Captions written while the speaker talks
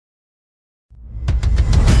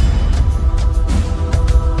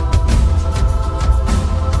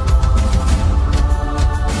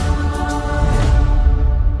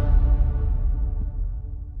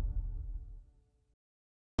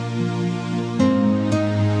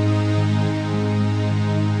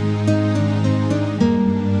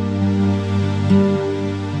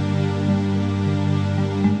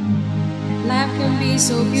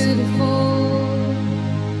so beautiful.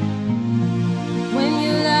 When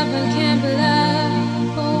you love and can't be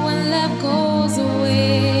loved, but when love goes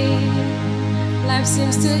away, life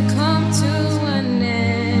seems to come to an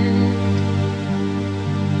end.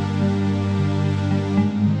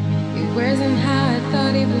 It wasn't how I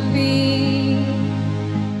thought it would be.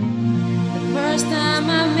 The first time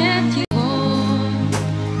I met you,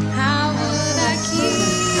 how would I keep?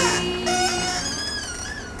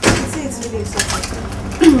 It's really exciting.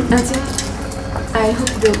 Auntie, I hope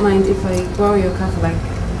you don't mind if I borrow your car for like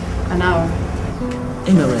an hour.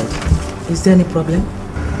 Emerald, is there any problem?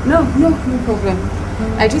 No problem.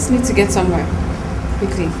 I just need to get somewhere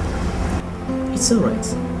quickly. It's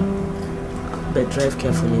alright. But drive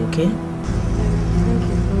carefully, okay? Thank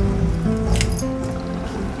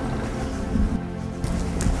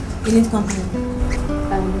you. You need company?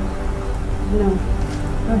 No.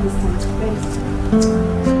 Not this time. Thanks.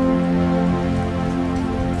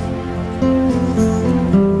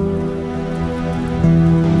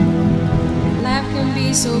 Life can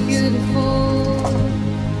be so beautiful.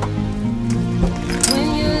 When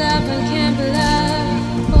you love and can't be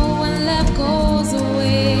loved, but when love goes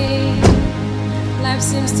away, life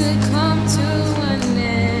seems to come to an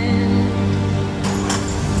end.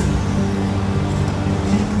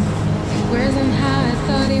 It wasn't how I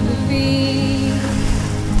thought it would be.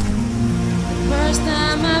 The first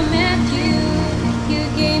time I met you, you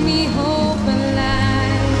gave me hope and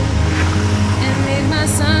light, and made my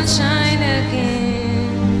sunshine again.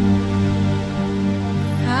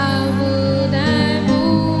 How would I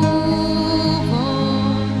move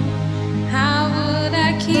on? How would I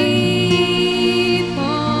keep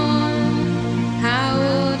on? How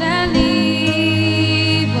would I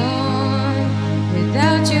live on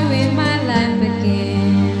without you in my life again?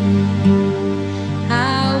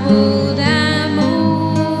 How would I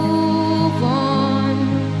move on?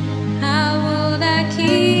 How would I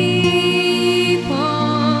keep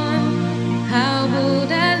on? How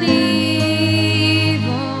would I live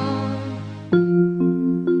on?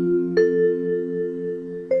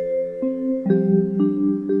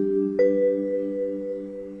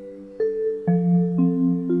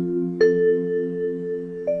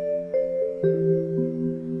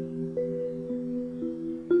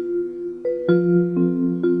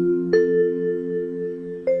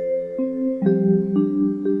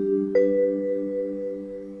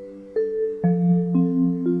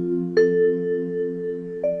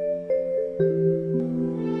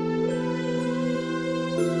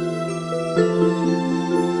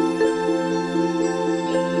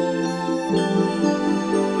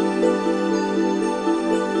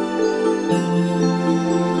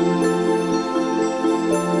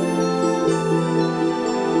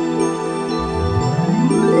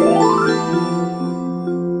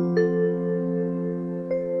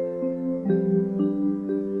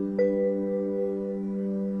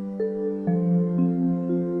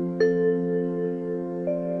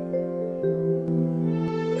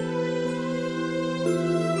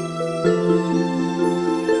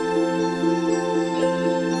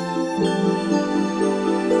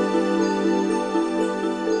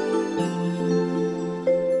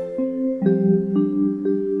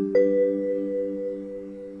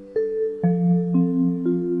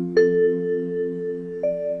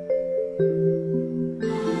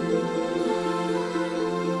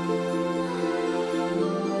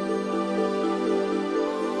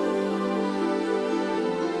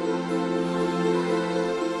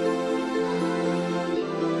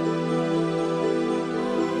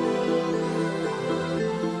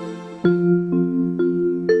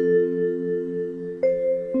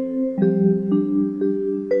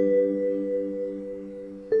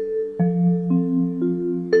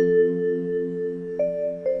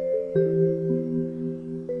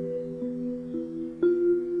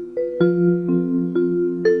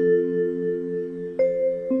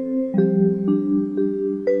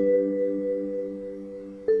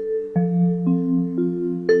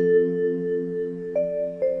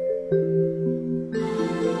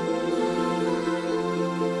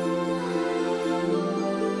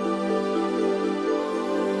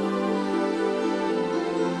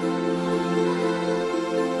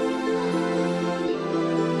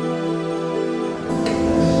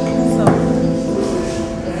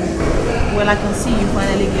 Well, I can see you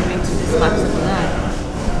finally giving to this maximum guy.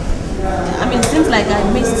 I mean, it seems like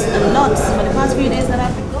I missed a lot for the past few days that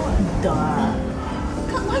I've been gone. Duh.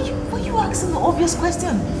 Why you asking the obvious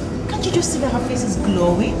question? Can't you just see that her face is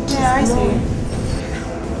glowing? Yeah, I see.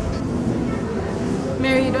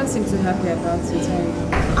 Mary, you don't seem too happy about it, are you?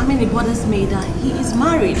 I mean, it bothers me that he is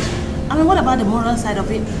married. I mean, what about the moral side of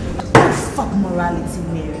it? fuck morality,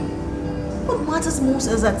 Mary. What matters most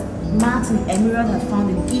is that Max and Emerald have found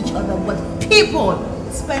in each other what people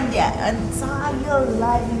spend their entire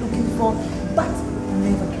life looking for, but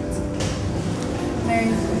never get.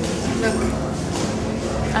 Mary, look,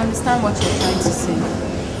 I understand what you're trying to say,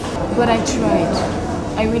 but I tried.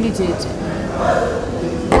 I really did.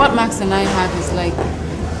 What Max and I have is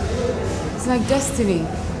it's like destiny.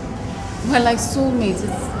 We're like soulmates.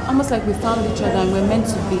 It's almost like we found each other and we're meant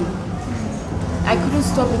to be. I couldn't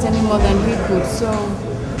stop it any more than we could, so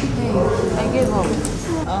hey, I gave up.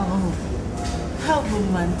 Oh, how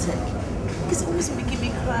romantic. It's always making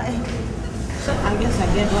me cry. So I guess I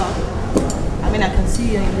gave up. I mean, I can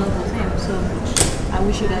see you're in love with him, so I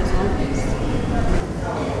wish you guys all the best.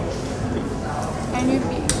 And you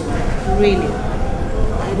be Really?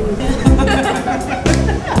 I do.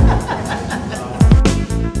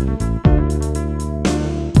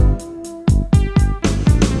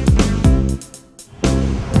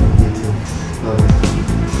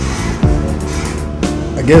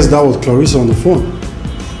 I guess that was Clarissa on the phone.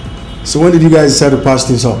 So when did you guys decide to patch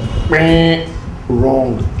things up?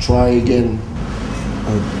 Wrong. Try again.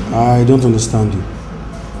 I don't understand you.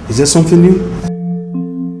 Is there something new?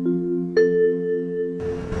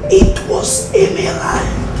 It was Emerald.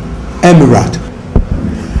 Emerald.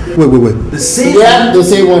 Wait. The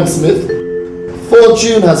same one, Smith.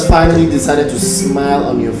 Fortune has finally decided to smile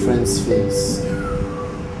on your friend's face.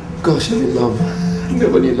 Gosh, I'm in love.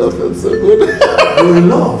 Never knew love felt so good. You're in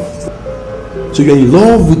love? So you're in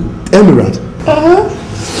love with Emerald? Uh-huh.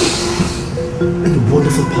 And the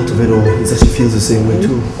wonderful part of it all is that she feels the same way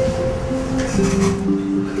too.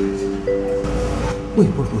 Wait.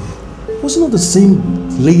 Wasn't that the same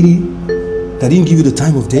lady that didn't give you the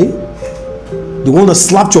time of day? The one that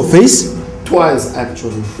slapped your face? Twice,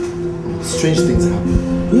 actually. Strange things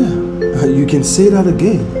happen. Yeah, you can say that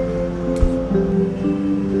again.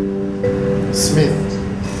 Smith,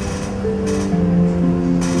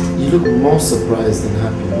 you look more surprised than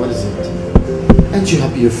happy. What is it? Aren't you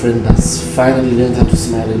happy your friend has finally learned how to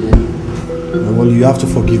smile again? Well, you have to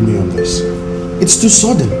forgive me on this. It's too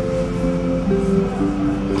sudden.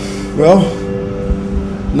 Well,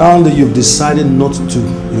 now that you've decided not to,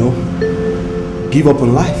 give up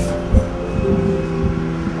on life,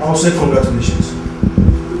 I'll say congratulations.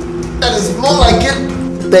 That is more like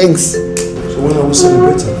it. Thanks. So when are we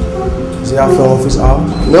celebrating? Is it after office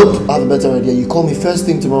hours? Nope, I have a better idea. You call me first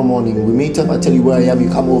thing tomorrow morning. We meet up, I tell you where I am, you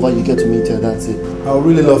come over, you get to meet her, that's it. I would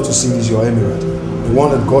really love to see this your Emirate. The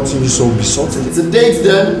one that got you so besotted. It's a date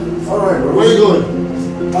then. Alright, where are you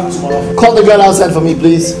going? Back to my office. Call the girl outside for me,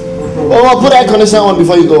 please. Oh, I'll put air conditioner on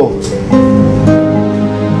before you go.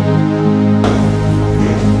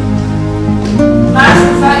 Max,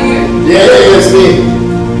 is that you? Yeah, it's me.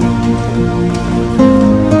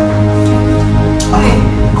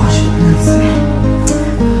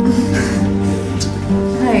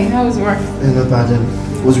 Hey, how was work? Yeah, not bad.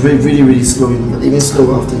 It was really slow, but even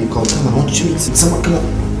slower after you called. Come on, I want you to meet someone. Come on.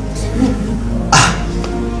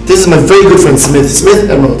 This is my very good friend Smith. Smith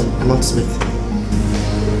Emerald. Emerald Smith.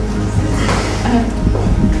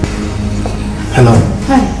 Hello.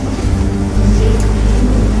 Hi.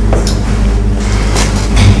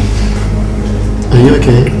 Are you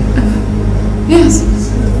okay? Yes.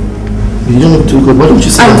 You don't look too good. Why don't you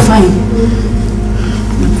sit I'm down? fine.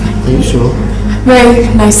 Are you sure? Very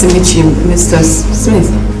nice to meet you, Mr. Smith.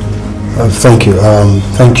 Thank you.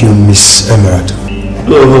 Thank you, Miss Emerald.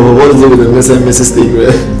 Oh, what is it with the Miss and Mrs. thing,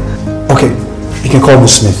 man? Okay, you can call me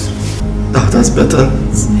Smith. Oh, that's better.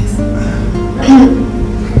 Smith.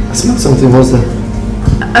 I smelled something. What's that?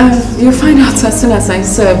 You'll find out as soon as I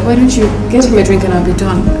serve. Why don't you get him a drink and I'll be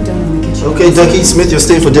done in the kitchen. Okay, Ducky Smith, you're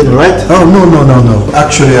staying for dinner, right? Oh, no.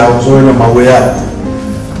 Actually, I was already on my way out.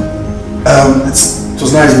 It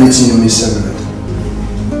was nice meeting you, Miss Emerald.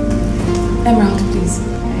 Emerald, please.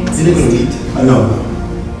 You didn't eat? No.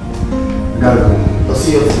 I gotta go. I'll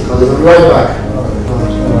see you at the college. I'll be right back.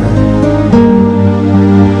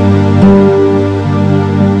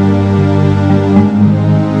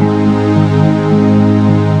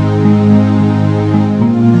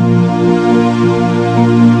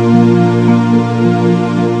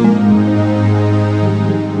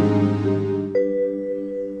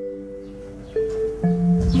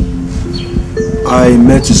 I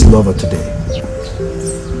met his lover today.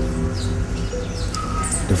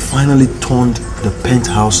 They finally turned the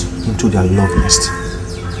penthouse into their love nest.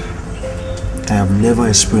 I have never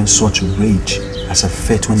experienced such rage as I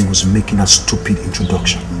felt when he was making that stupid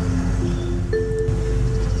introduction.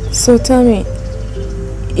 So tell me,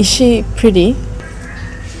 is she pretty?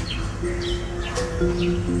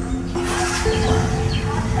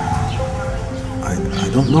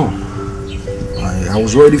 don't know. I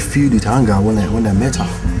was already filled with anger when I met her.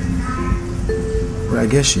 But I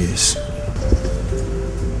guess she is.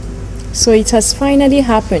 So it has finally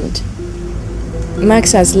happened.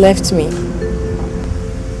 Max has left me.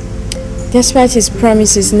 Despite his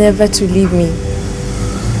promises never to leave me.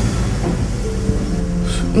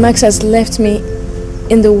 Max has left me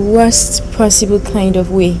in the worst possible kind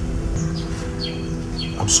of way.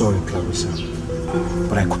 I'm sorry, Clarissa,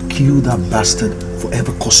 but I could kill that bastard for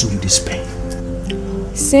ever causing you this pain.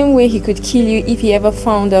 Same way he could kill you if he ever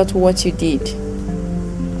found out what you did.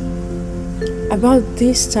 About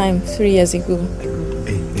this time 3 years ago.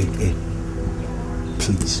 Hey.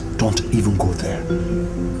 Please, don't even go there.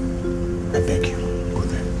 I beg you, go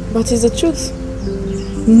there. But it's the truth.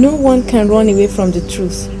 No one can run away from the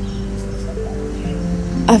truth.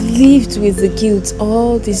 I've lived with the guilt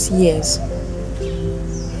all these years.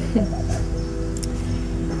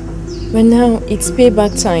 But now it's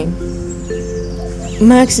payback time.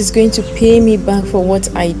 Max is going to pay me back for what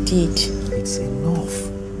I did. It's enough.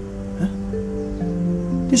 Huh?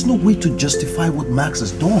 There's no way to justify what Max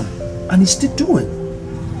has done, and he's still doing.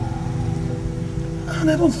 And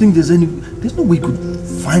I don't think there's no way you could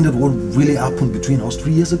find out what really happened between us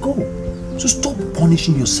 3 years ago. So stop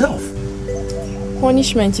punishing yourself.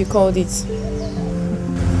 Punishment, you called it.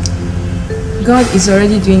 God is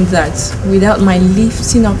already doing that without my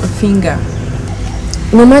lifting up a finger.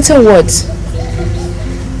 No matter what,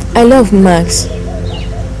 I love Max.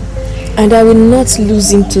 And I will not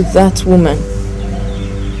lose him to that woman.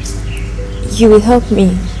 You will help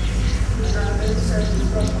me,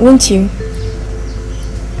 won't you?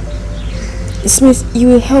 Smith, you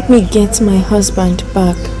will help me get my husband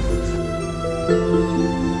back.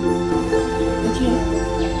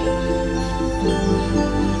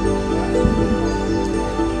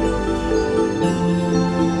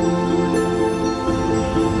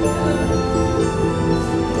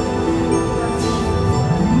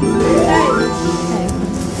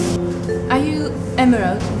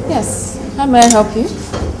 Yes. How may I help you?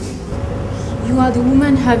 You are the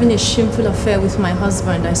woman having a shameful affair with my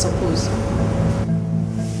husband, I suppose.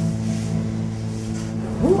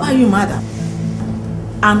 Who are you, madam?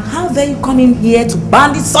 And how dare you come in here to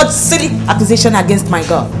bandy such silly accusation against my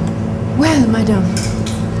girl? Well, madam,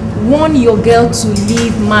 warn your girl to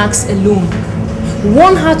leave Max alone.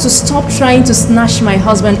 Warn her to stop trying to snatch my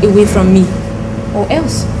husband away from me. Or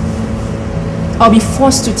else, I'll be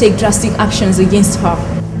forced to take drastic actions against her.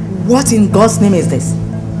 What in God's name is this?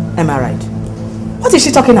 Am I right? What is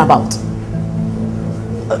she talking about?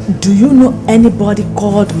 Do you know anybody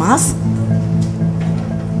called Max?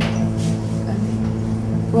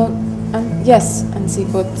 Well, yes, Auntie,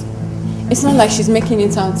 but it's not like she's making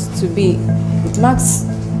it out to be. Max,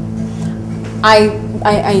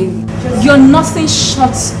 You're nothing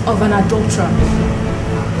short of an adulterer.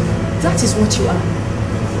 That is what you are.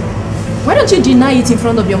 Why don't you deny it in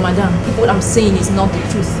front of your madam if what I'm saying is not the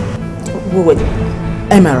truth? Wait,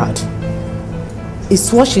 Emerald.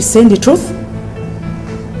 Is what she's saying the truth?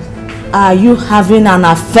 Are you having an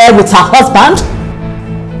affair with her husband?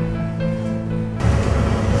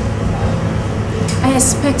 I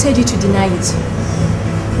expected you to deny it.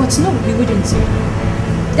 But no, you wouldn't.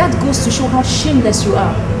 That goes to show how shameless you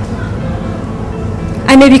are.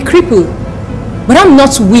 I may be crippled, but I'm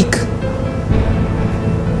not weak.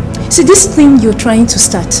 See, this thing you're trying to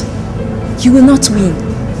start, you will not win.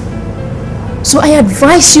 So I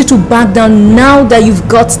advise you to back down now that you've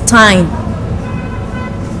got time.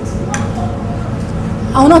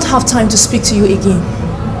 I will not have time to speak to you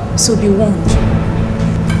again, so be warned.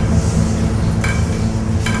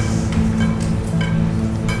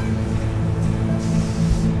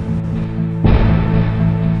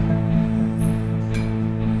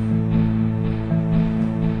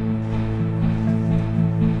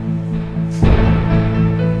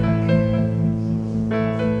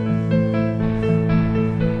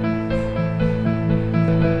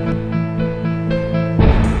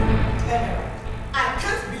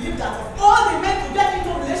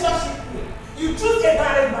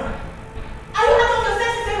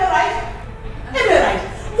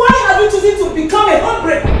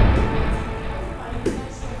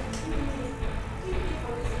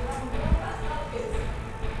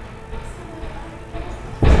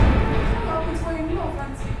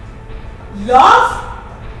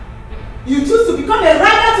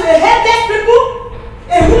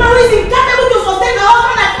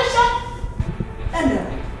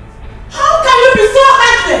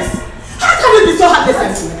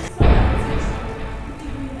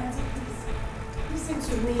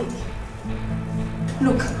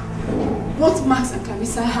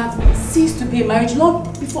 marriage long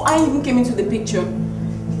before I even came into the picture.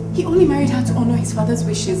 He only married her to honor his father's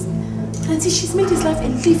wishes. And until she's made his life a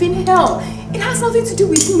living hell, it has nothing to do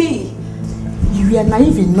with me. You are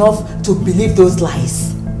naive enough to believe those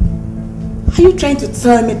lies. Are you trying to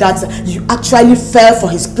tell me that you actually fell for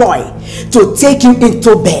his ploy to take you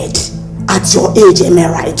into bed at your age, am I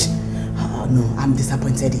right? Oh no, I'm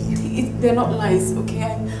disappointed in you. They're not lies,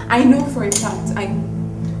 okay? I know for a fact.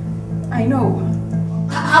 I know.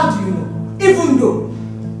 How do you know? Even though,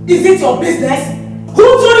 is it your business? Who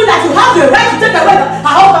told you that you have the right to take away her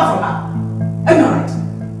husband from her? Am I right?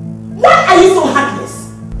 Why are you so heartless?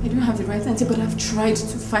 I don't have the right answer, but I've tried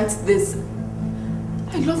to fight this.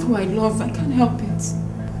 I love who I love. I can't help it.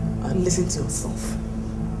 Listen to yourself.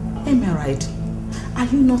 Am I right? Are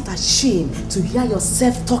you not ashamed to hear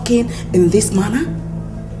yourself talking in this manner?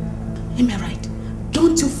 Am I right?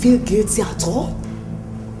 Don't you feel guilty at all?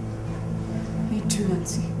 I do,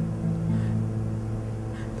 Auntie.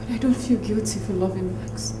 But I don't feel guilty for loving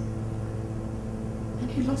Max. And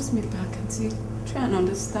he loves me back, Auntie. Try and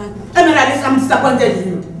understand. Am I right? I'm disappointed in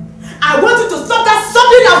you. I want you to stop that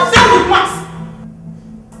something affair with Max.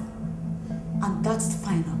 And that's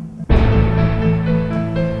final.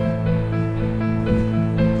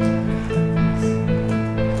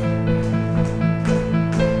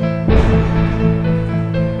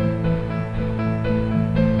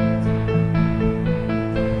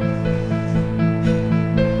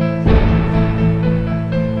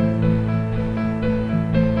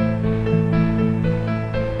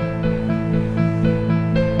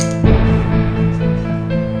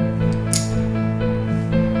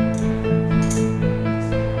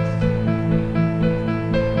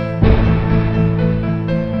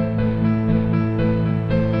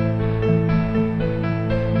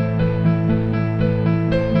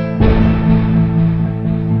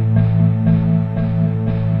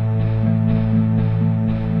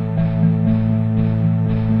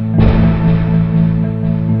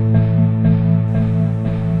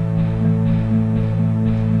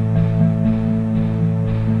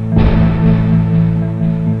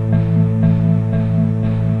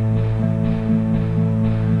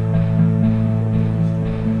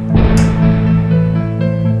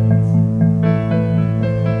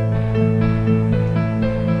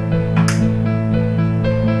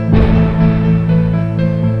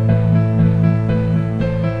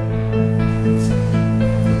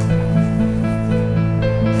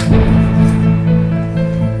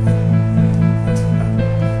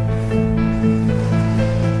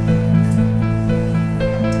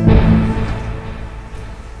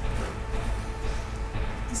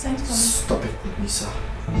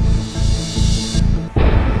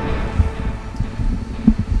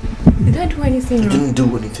 You didn't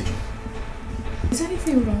do anything. Is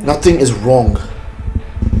anything wrong? Nothing is wrong.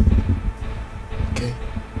 Okay?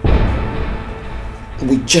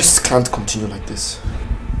 We just can't continue like this.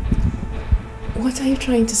 What are you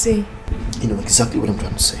trying to say? You know exactly what I'm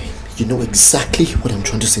trying to say. You know exactly what I'm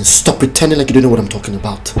trying to say. Stop pretending like you don't know what I'm talking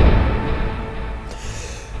about.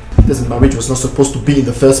 This marriage was not supposed to be in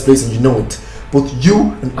the first place, and you know it. Both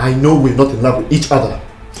you and I know we're not in love with each other.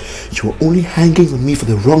 You are only hanging on me for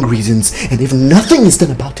the wrong reasons, and if nothing is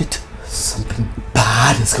done about it, something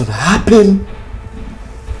bad is gonna happen.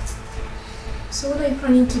 So what are you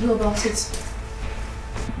planning to do about it?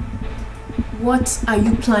 What are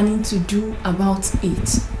you planning to do about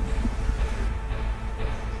it?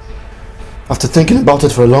 After thinking about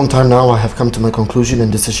it for a long time now, I have come to my conclusion and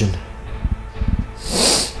decision.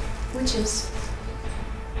 Which is?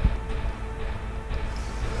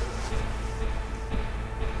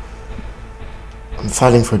 I'm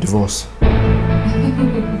filing for a divorce.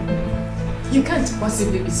 You can't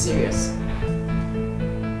possibly be serious.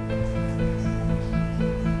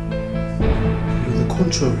 On the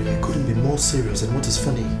contrary, I couldn't be more serious, and what is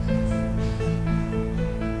funny?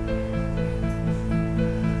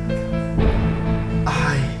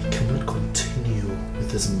 I cannot continue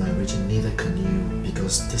with this marriage, and neither can you,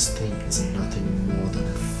 because this thing is nothing more than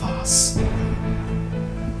a farce.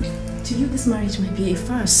 To you, this marriage might be a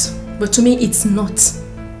farce, but to me, it's not.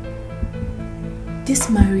 This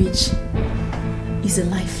marriage is a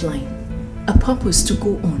lifeline, a purpose to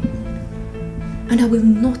go on. And I will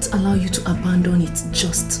not allow you to abandon it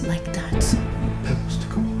just like that. Purpose to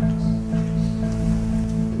go on?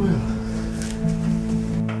 Well...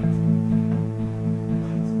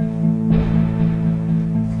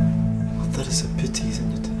 that is a pity,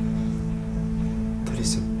 isn't it? That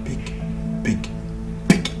is a big, big,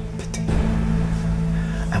 big pity.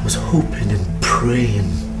 I was hoping and praying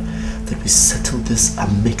that we settle this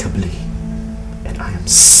amicably. And I am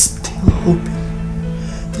still hoping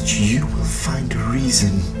But you will find a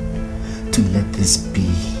reason to let this be.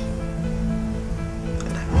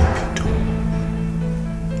 And I hope you do.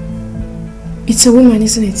 It's a woman,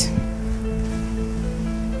 isn't it?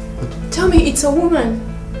 Tell me, it's a woman,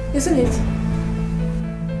 isn't it?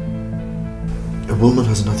 A woman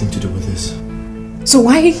has nothing to do with this. So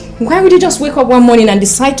why would you just wake up one morning and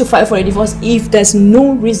decide to file for a divorce if there's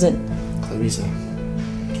no reason? Clarissa,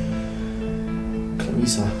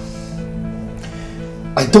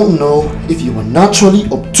 I don't know if you are naturally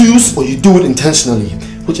obtuse or you do it intentionally.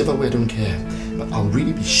 Whichever way, I don't care. But I'll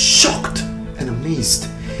really be shocked and amazed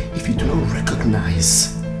if you do not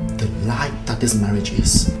recognize the lie that this marriage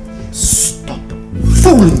is. Stop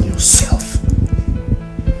fooling yourself.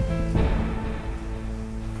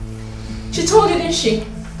 She told you, didn't she?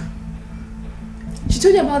 She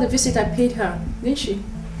told you about the visit I paid her, didn't she?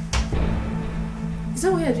 Is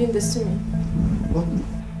that why you're doing this to me? What?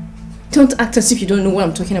 Don't act as if you don't know what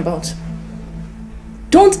I'm talking about.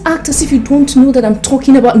 Don't act as if you don't know that I'm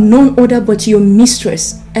talking about none other but your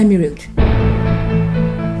mistress, Emerald.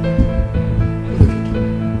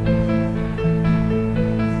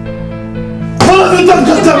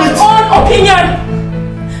 My own opinion!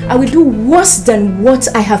 I will do worse than what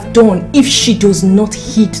I have done if she does not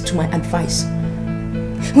heed to my advice.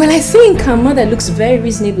 Well, I think her mother looks very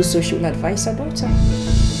reasonable, so she will advise her daughter.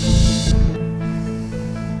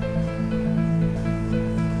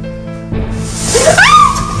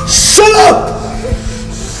 Shut up!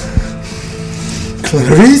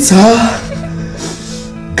 Clarissa!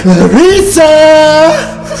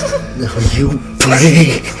 Now you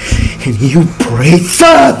pray, and you pray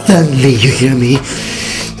fervently, you hear me?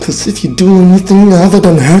 Because if you do anything other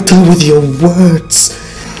than hurt her with your words,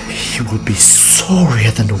 you will be sorrier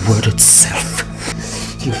than the word itself.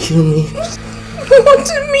 You hear me? Not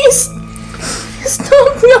to me!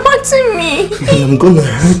 Stop hurting me! And I'm gonna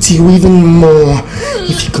hurt you even more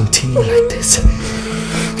if you continue like this.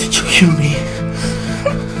 Did you hear me?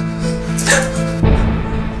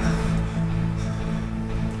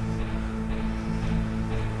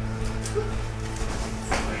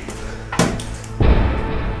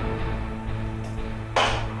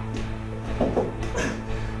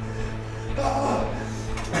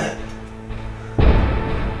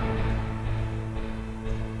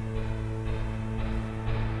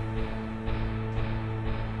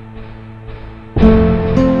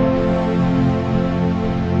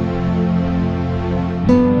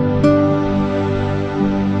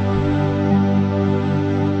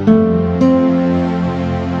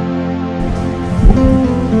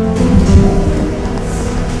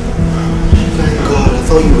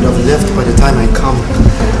 By the time I come.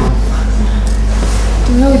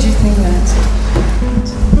 Why would you think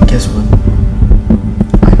that? Guess what?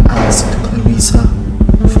 I asked Clarissa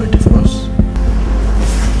for a divorce.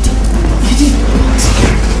 You did what?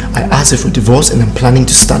 I asked her for a divorce and I'm planning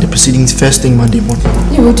to start the proceedings first thing Monday morning.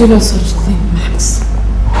 You will do no such thing, Max.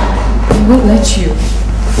 I won't let you.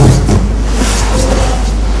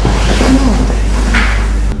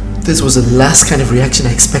 This was the last kind of reaction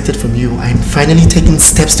I expected from you. I'm finally taking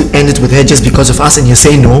steps to end it with her just because of us and you're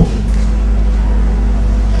saying no?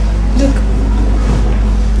 Look,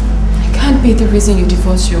 I can't be the reason you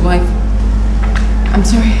divorced your wife. I'm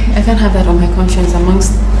sorry, I can't have that on my conscience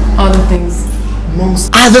amongst other things.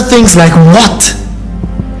 Amongst other things like what?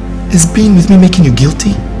 Is being with me making you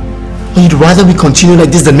guilty? Or you'd rather we continue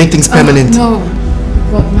like this than make things permanent? No,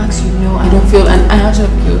 but Max, you know I don't feel an ounce of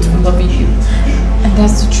guilt for loving you. And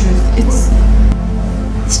that's the truth. It's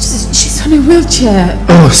just, she's on a wheelchair.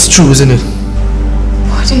 Oh, it's true, isn't it?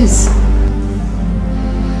 What is?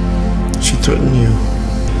 She threatened you.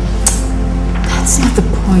 That's not the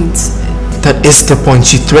point. That is the point.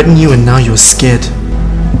 She threatened you and now you're scared.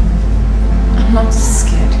 I'm not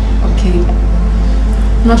scared, okay?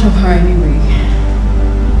 Not of her anyway.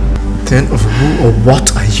 Then of who or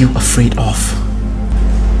what are you afraid of?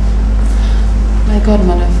 My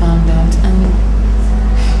godmother found out and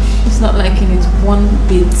she's not liking it one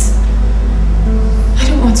bit. I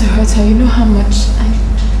don't want to hurt her. You know how much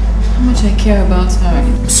I care about her.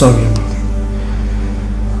 I'm sorry, Emma.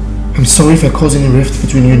 I'm sorry if I caused any rift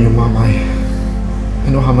between you and your mom. I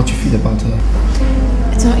know how much you feel about her.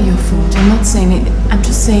 It's not your fault. I'm not saying it. I'm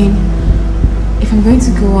just saying if I'm going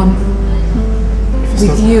to go on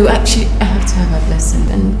with you, actually I have to have a blessing.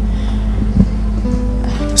 And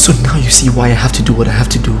so now you see why I have to do what I have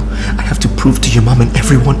to do. I have to prove to your mom and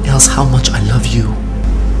everyone else how much I love you.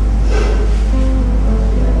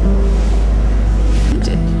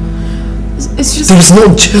 It's just... There's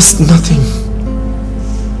no just nothing.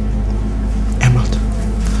 Emerald,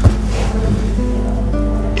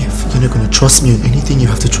 if you you're not going to trust me on anything, you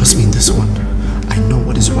have to trust me in this one. I know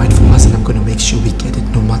what is right for us and I'm going to make sure we get it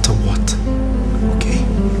no matter what. Okay?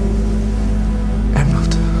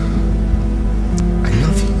 Emerald, I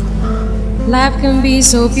love you. Life can be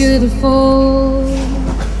so beautiful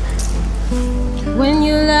when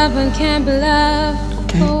you love and can't be loved,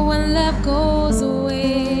 Okay. or when love goes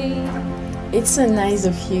away. It's so nice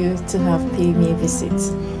of you to have paid me a visit.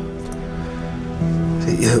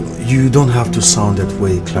 You don't have to sound that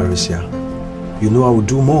way, Clarissa. You know I would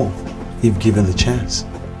do more if given the chance.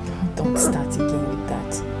 Don't start again with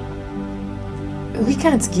that. We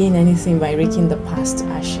can't gain anything by raking the past to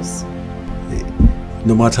ashes.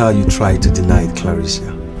 No matter how you try to deny it,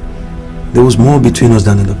 Clarissa, there was more between us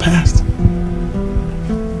than in the past.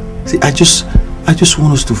 See, I just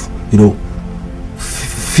want us to,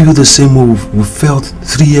 feel the same way we felt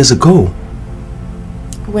 3 years ago.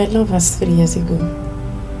 We were lovers 3 years ago.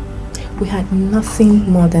 We had nothing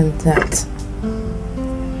more than that.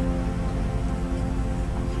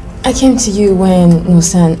 I came to you when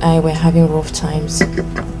Musa and I were having rough times.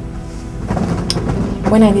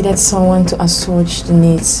 When I needed someone to assuage the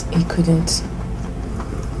needs, he couldn't.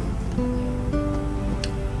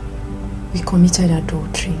 We committed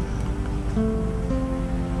adultery.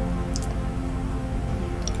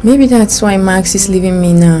 Maybe that's why Max is leaving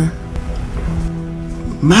me now.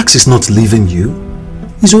 Max is not leaving you.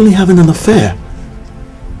 He's only having an affair.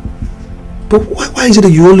 But why is it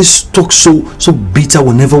that you always talk so bitter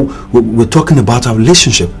whenever we're talking about our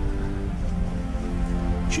relationship?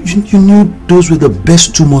 You knew those were the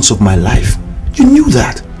best 2 months of my life. You knew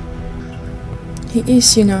that. He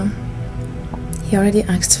is, He already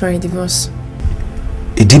asked for a divorce.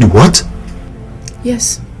 He did what?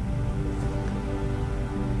 Yes.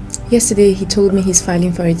 Yesterday he told me he's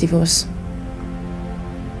filing for a divorce.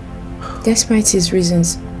 Despite his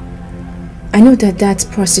reasons, I know that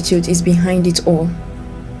prostitute is behind it all.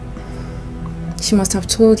 She must have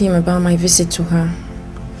told him about my visit to her.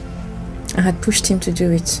 I had pushed him to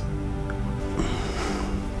do it.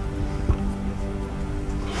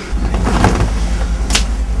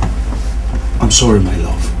 I'm sorry, my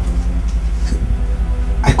love.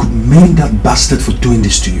 I could maim that bastard for doing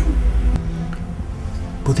this to you.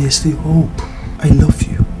 But there's still hope. I love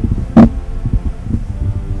you.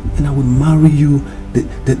 And I would marry you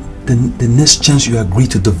the next chance you agree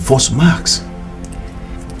to divorce Max.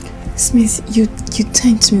 Smith, you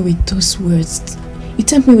tempt me with those words. You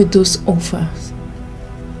tempt me with those offers.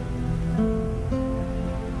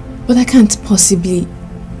 But I can't possibly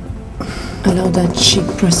allow that cheap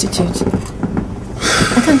prostitute.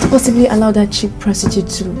 I can't possibly allow that cheap prostitute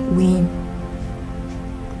to win.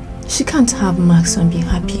 She can't have Max and be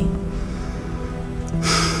happy.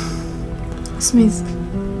 Smith,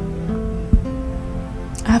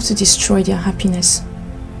 I have to destroy their happiness.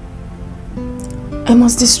 I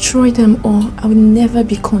must destroy them or I will never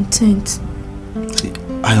be content. See,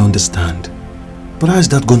 I understand. But how is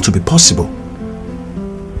that going to be possible?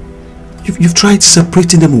 You've tried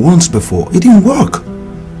separating them once before. It didn't work.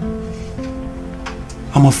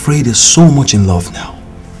 I'm afraid there's so much in love now.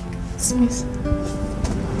 Smith,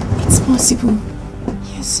 it's possible.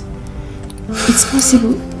 Yes, it's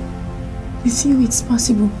possible. With you, it's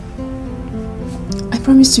possible. I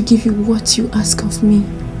promise to give you what you ask of me.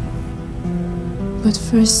 But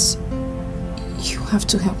first, you have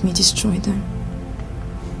to help me destroy them.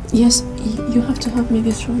 Yes, you have to help me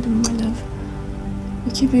destroy them, my love.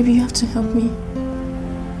 Okay, baby, you have to help me.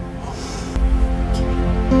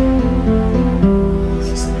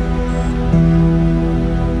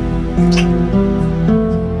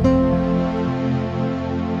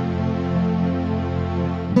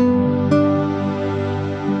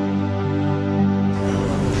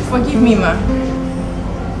 Forgive me, ma.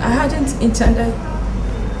 I hadn't intended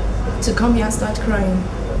to come here and start crying.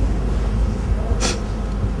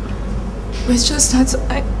 But it's just that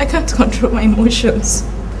I can't control my emotions.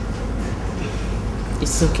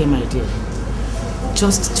 It's okay, my dear.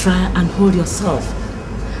 Just try and hold yourself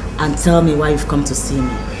and tell me why you've come to see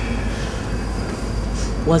me.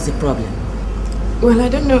 What's the problem? Well, I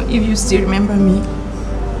don't know if you still remember me.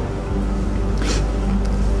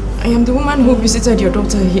 I am the woman who visited your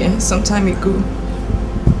daughter here some time ago.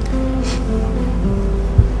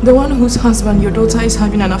 The one whose husband your daughter is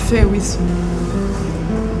having an affair with.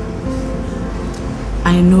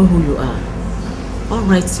 I know who you are. All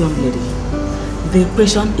right, young lady. The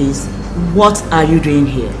question is, what are you doing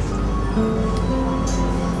here?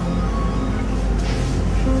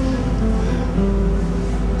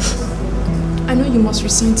 I know you must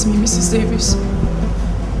resign to me, Mrs. Davis.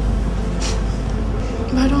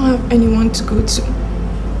 But I don't have anyone to go to.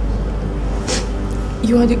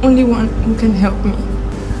 You are the only one who can help me.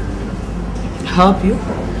 Help you?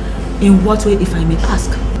 In what way, if I may ask?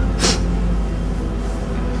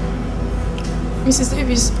 Mrs.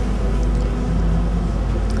 Davis,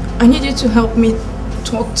 I need you to help me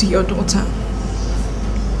talk to your daughter.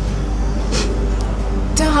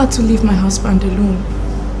 Tell her to leave my husband alone.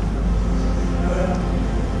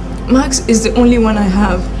 Max is the only one I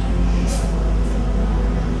have.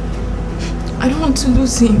 I don't want to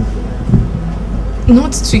lose him.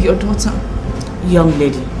 Not to your daughter. Young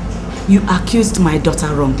lady, you accused my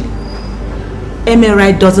daughter wrongly.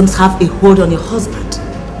 Emery doesn't have a hold on your husband.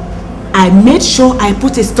 I made sure I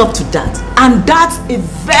put a stop to that. And that's a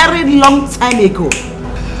very long time ago.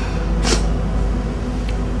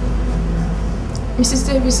 Mrs.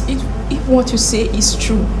 Davis, if what you say is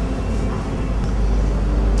true,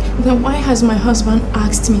 then why has my husband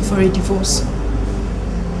asked me for a divorce?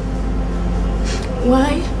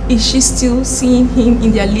 Why is she still seeing him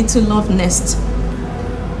in their little love nest?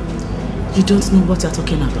 You don't know what you're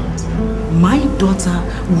talking about. My daughter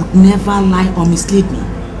would never lie or mislead me.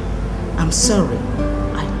 I'm sorry,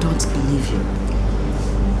 I don't believe you.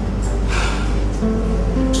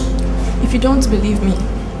 If you don't believe me,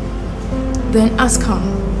 then ask her.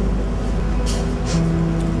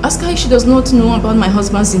 Ask her if she does not know about my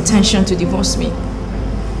husband's intention to divorce me.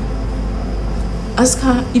 Ask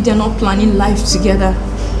her if they're not planning life together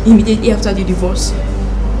immediately after the divorce.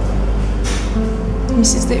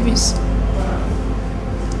 Mrs. Davis,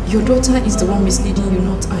 your daughter is the one misleading you,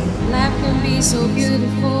 not I. Life can be so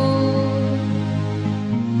beautiful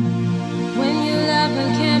when you love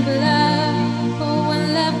and can't be loved, but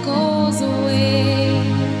when love goes away,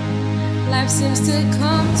 life seems to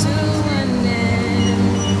come to an end.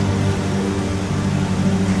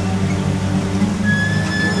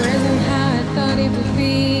 It wasn't how I thought it would be.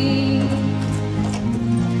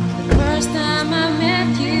 The first time I met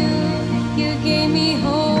you, you gave me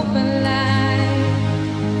hope and life,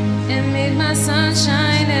 and made my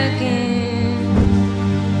sunshine again.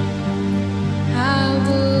 How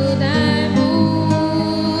would I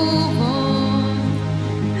move on?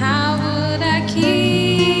 How would I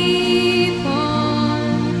keep on?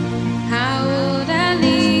 How would I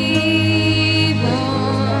live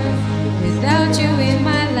on without you in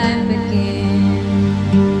my life again?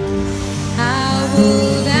 How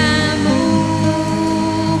would I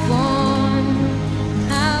move on?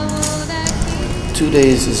 How would I keep 2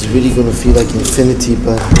 days is really gonna feel like infinity,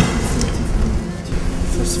 but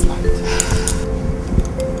first flight.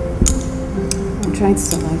 I'm trying to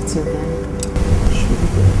survive till then.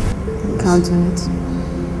 Count on it.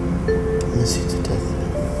 I miss you to death.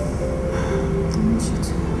 I miss you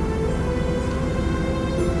too.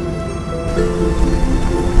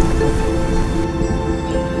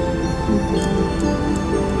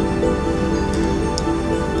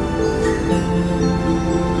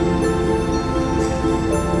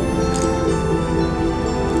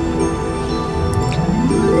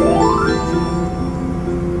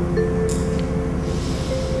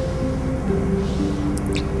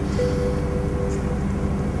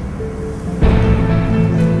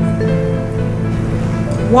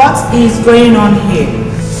 What is going on here?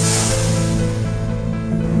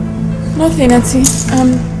 Nothing, Auntie.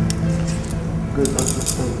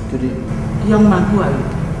 Good evening. Young man, who are you?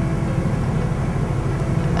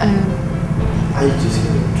 I just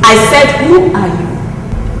came to I said, who are you?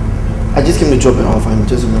 I just came to drop it off. I'm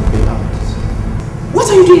just on my way out. What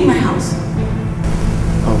are you doing in my house?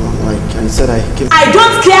 Like I said, I came. I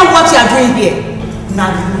don't care what you are doing here. Now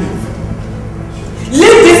you leave.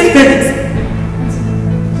 Leave this place.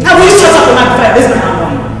 Now will you shut up your mouth before I raise my hand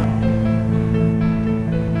on you?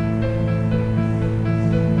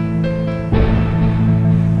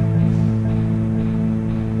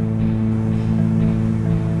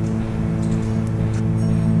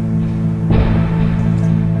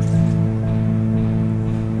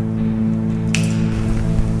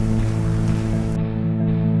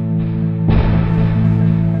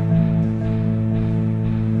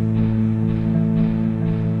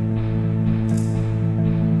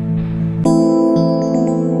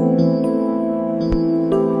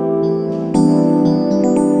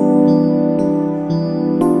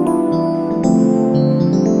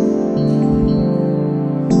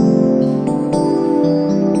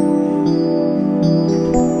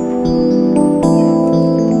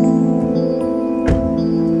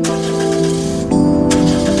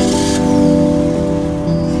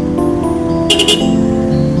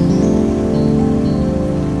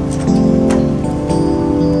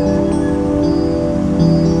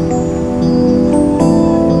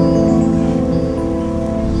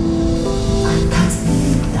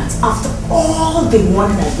 the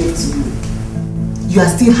warning I gave to you. You are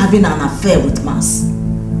still having an affair with Mas.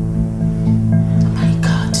 My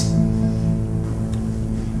God.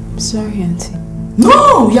 I'm sorry, Auntie.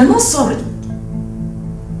 No, you are not sorry.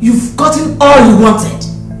 You've gotten all you wanted.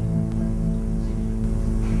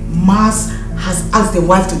 Mas has asked the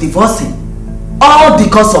wife to divorce him. All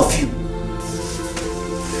because of you.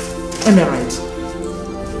 Am I right?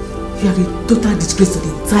 You are a total disgrace to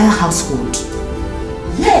the entire household.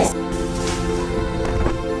 Yes.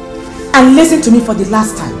 And listen to me for the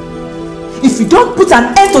last time. If you don't put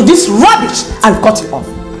an end to this rubbish, I'll cut you off.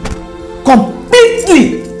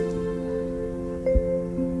 Completely.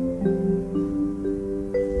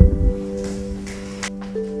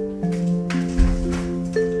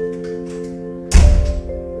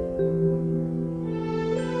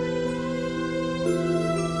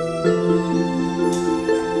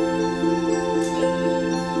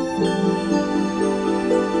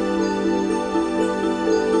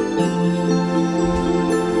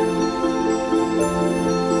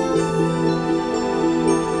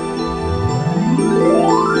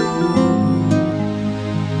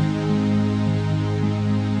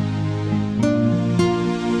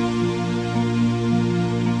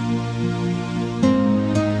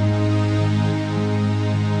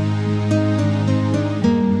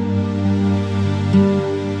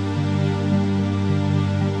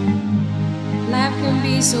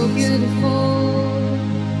 So beautiful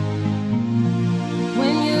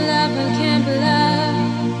when you love and can't be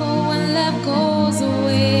loved, but when love goes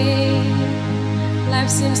away, life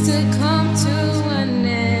seems to come to an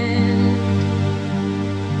end.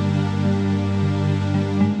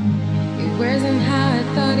 It wasn't how I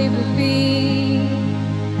thought it would be.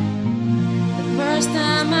 The first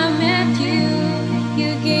time I met you, you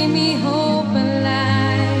gave me hope and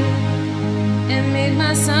light and made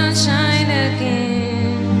my sun shine again.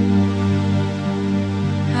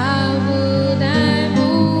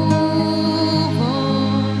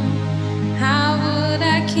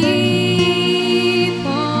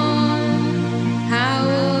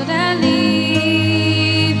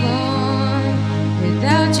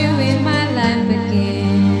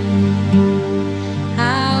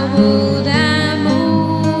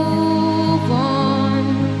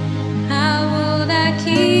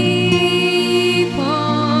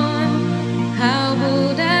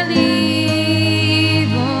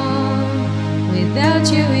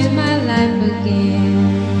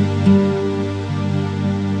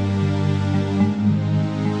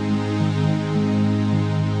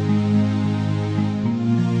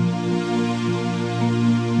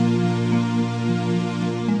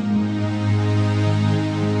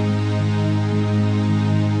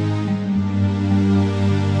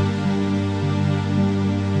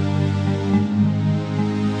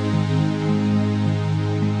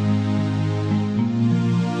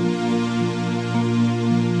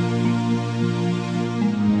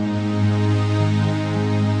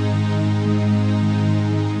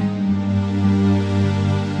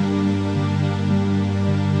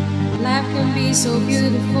 So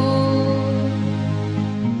beautiful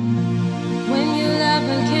when you love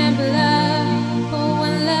and can't be loved, but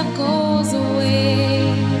when love goes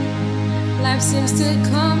away, life seems to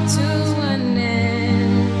come to an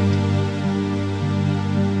end.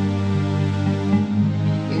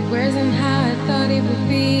 It wasn't how I thought it would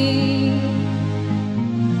be.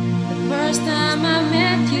 The first time I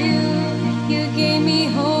met you, you gave me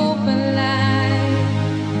hope and light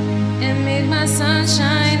and made my sun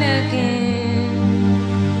shine again.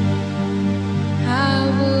 How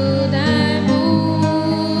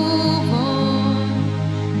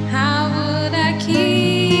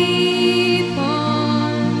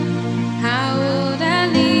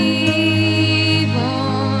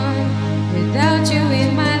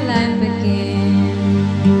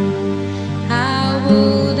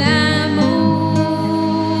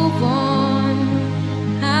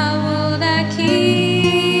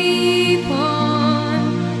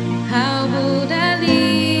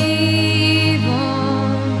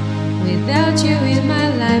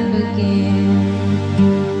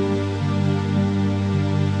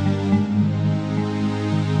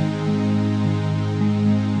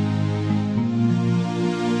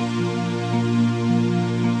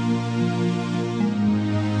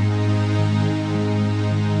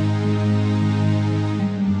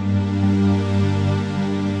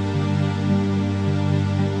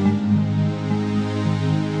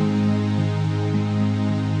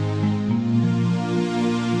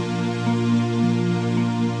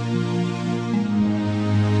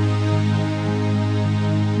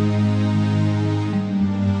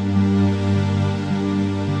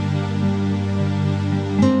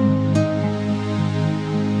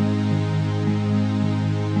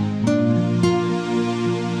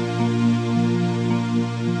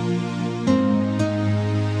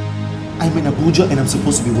I'm in Abuja and I'm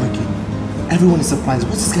supposed to be working. Everyone is surprised.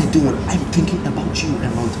 What's this guy doing? I'm thinking about you,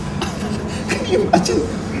 Emerald. Can you imagine?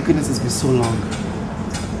 My goodness, it's been so long.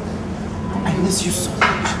 I miss you so much.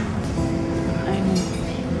 I know.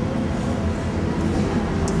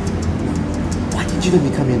 Why did you let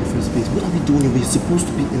me come here in the first place? What are we doing here? We're supposed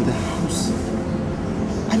to be in the house.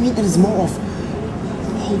 I mean, it is more of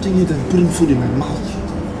holding you than putting food in my mouth.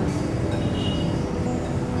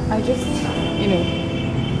 I just,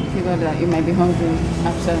 figured that you might be hungry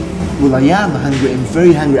after. Well, I am hungry. I'm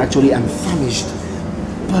very hungry. Actually, I'm famished.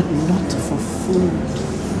 But not for food.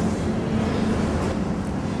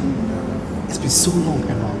 It's been so long,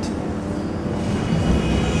 Emerald.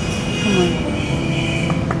 Come on.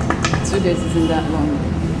 2 days isn't that long,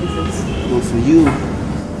 is it? Well, for you.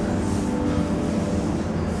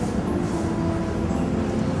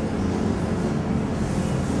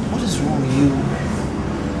 What is wrong?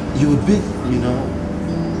 You a bit,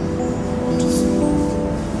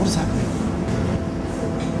 What is happening?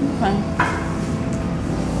 I'm fine.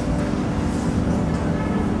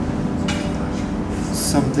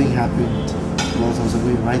 Something happened while I was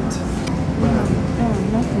away, right? No,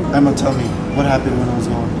 nothing. Emma, tell me, what happened when I was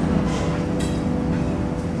gone?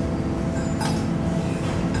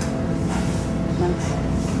 Max,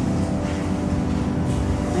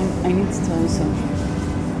 I need to tell you something.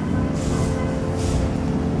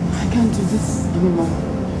 I can't do this anymore.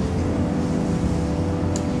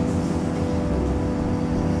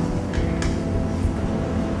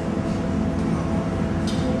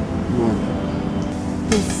 What?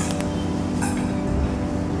 This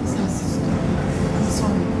has to stop. I'm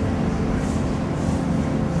sorry.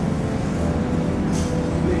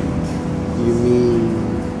 You mean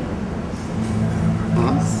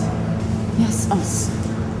us? Yes, us.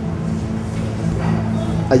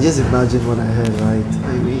 I just imagined what I heard, right?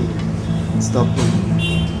 I mean, stop playing.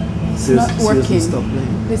 It's not working. Seriously, stop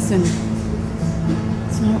playing. Listen,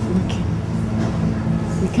 it's not working.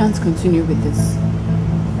 We can't continue with this.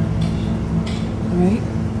 Alright?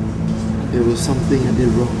 There was something I did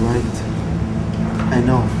wrong, right? I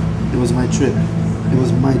know. It was my trip. It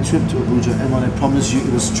was my trip to Abuja. And when I promise you,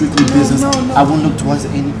 it was strictly business. No. I won't look twice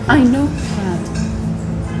at any... I know that.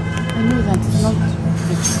 I know that it's not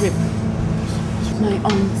a trip. It's my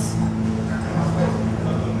aunt.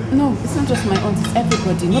 No, it's not just my aunt, it's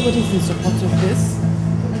everybody. Nobody's in support of this.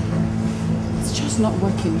 It's just not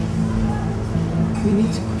working. We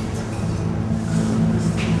need to quit.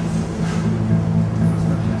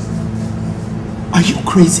 Are you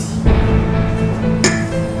crazy?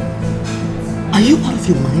 Are you out of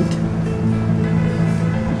your mind?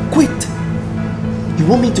 Quit. You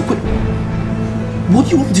want me to quit? What do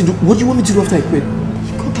you want me to do? What do you want me to do after I quit?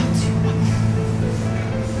 You go back to your mom.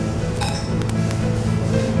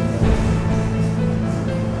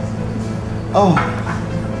 Oh.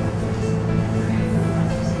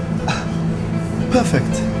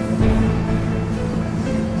 Perfect.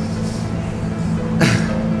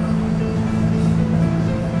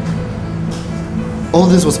 All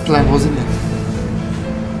this was planned, wasn't it?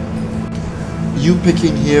 You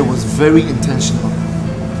picking here was very intentional.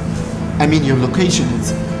 I mean, your location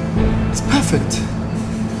is perfect.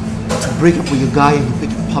 To break up with your guy and you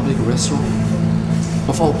pick a public restaurant,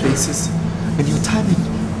 of all places. And your timing,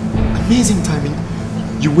 amazing timing.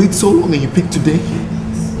 You wait so long and you pick today.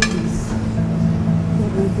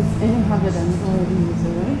 It's any harder than it already is,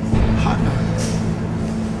 alright?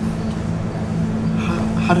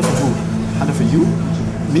 Harder for who? Harder for you?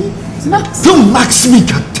 Me? Max! Don't max me,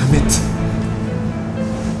 goddammit!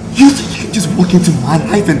 You think you can just walk into my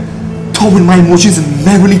life and talk with my emotions and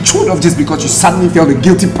merrily throw it off just because you suddenly felt a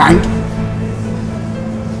guilty pang?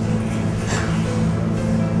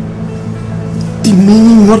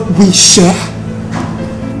 Demeaning what we share?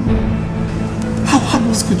 How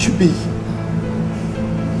harmless could you be?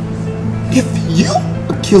 If you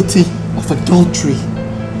are guilty of adultery,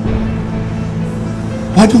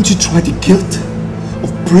 why don't you try the guilt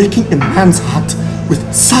of breaking a man's heart with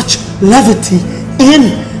such levity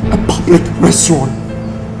in a public restaurant?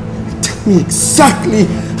 Tell me exactly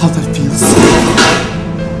how that feels.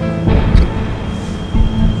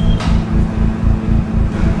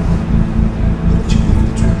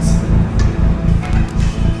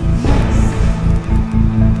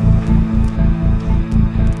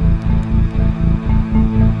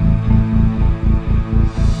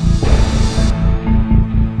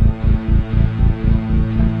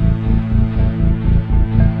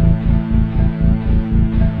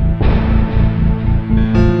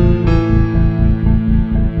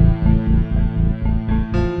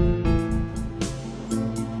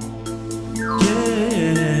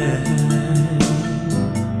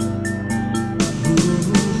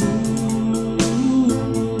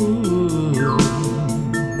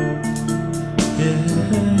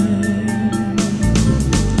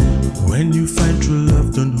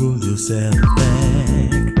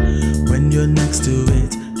 you're next to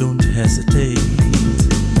it, don't hesitate.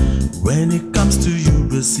 When it comes to you,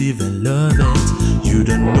 receive and love it. You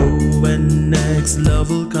don't know when next love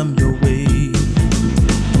will come your way.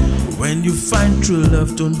 When you find true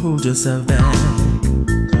love, don't hold yourself back.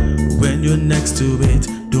 When you're next to it,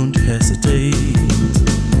 don't hesitate.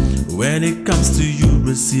 When it comes to you,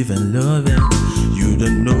 receive and love it. You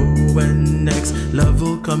don't know when next love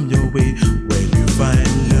will come your way. When you find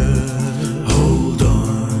love, hold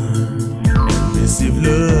on and receive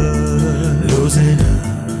love. Losing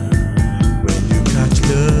up when you catch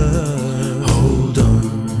love, hold on,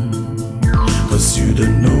 'cause you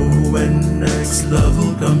don't know when next love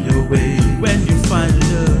will come your way. When you find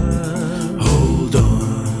love, hold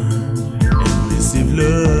on and receive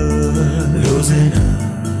love. Losing up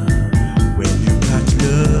when you catch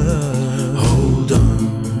love, hold on,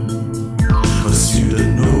 'cause you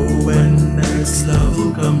don't know when next love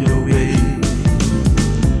will come your way.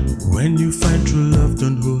 When you find true love,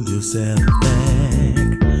 don't hold yourself back.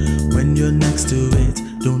 When you're next to it,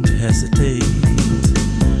 don't hesitate.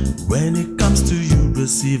 When it comes to you,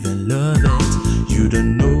 receive and love it. You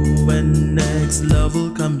don't know when next love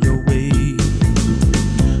will come your way.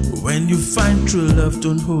 When you find true love,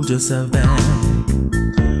 don't hold yourself back.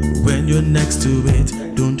 When you're next to it,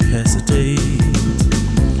 don't hesitate.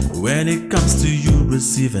 When it comes to you,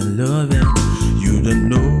 receive and love it. You don't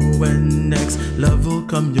know when next love will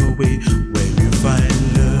come your way. When you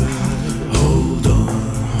find love, hold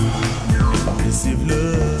on, receive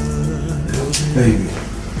love. Baby.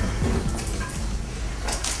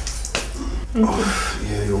 Oh,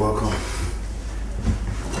 yeah, you're welcome.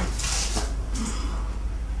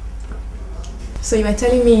 So you are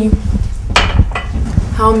telling me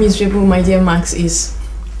how miserable my dear Max is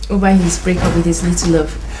over his breakup with his little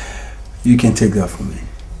love. You can take that from me.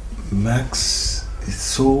 Max is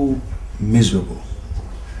so miserable.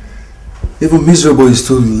 Even miserable is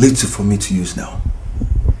too little for me to use now.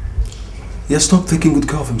 He has stopped taking good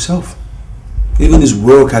care of himself. Even his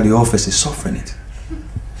work at the office is suffering it.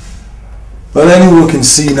 But anyone can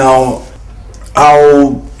see now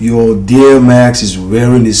how your dear Max is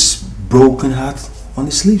wearing his broken heart on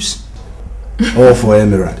his sleeves. All for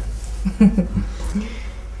Emirad.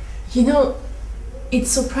 You know, it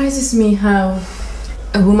surprises me how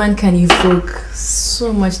a woman can evoke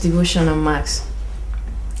so much devotion on Max.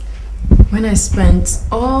 When I spent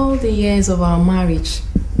all the years of our marriage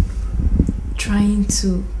trying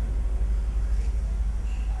to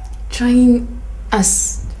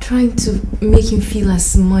make him feel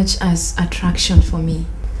as much as attraction for me.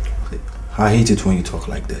 I hate it when you talk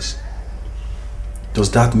like this. Does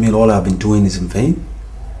that mean all I've been doing is in vain?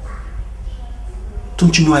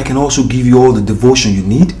 Don't you know I can also give you all the devotion you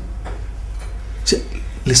need? See,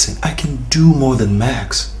 listen, I can do more than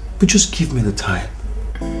Max, but just give me the time.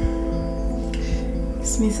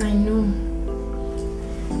 Smith, I know.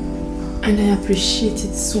 And I appreciate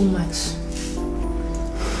it so much.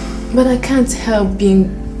 But I can't help being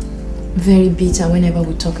very bitter whenever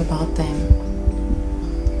we talk about them.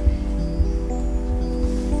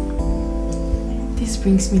 This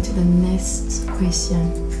brings me to the next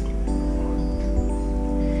question.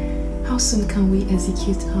 How soon can we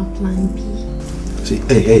execute our plan B? See,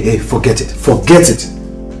 hey, forget it. Forget it.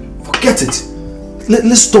 Forget it.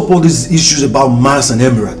 Let's stop all these issues about Mars and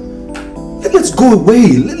Emirate. Let's go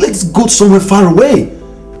away. Let's go somewhere far away.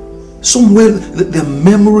 Somewhere that their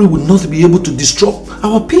memory will not be able to disrupt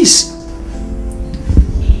our peace.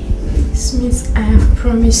 Smith, I have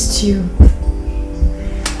promised you.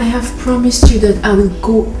 I have promised you that I will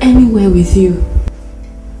go anywhere with you.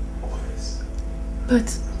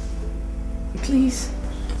 But please,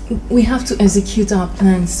 we have to execute our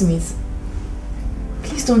plan, Smith.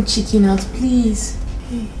 Please don't chicken out, please.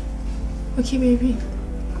 Hey. Okay, baby.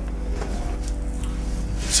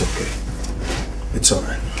 It's okay. It's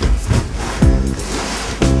alright.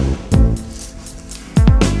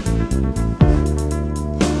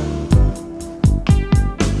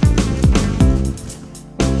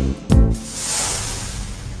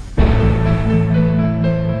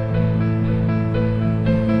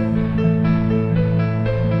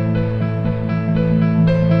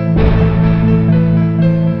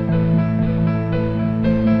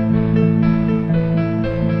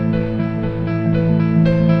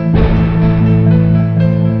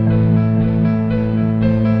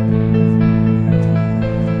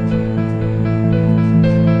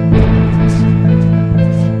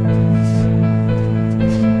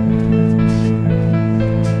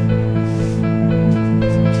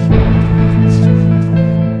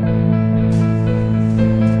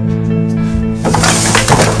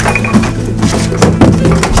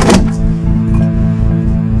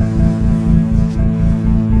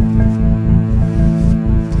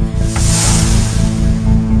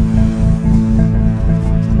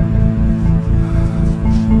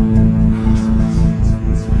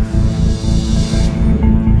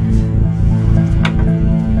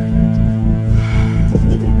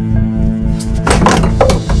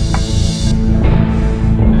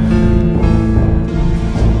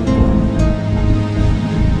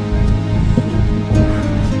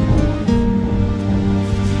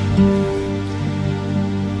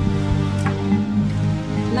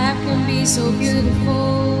 so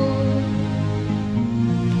beautiful.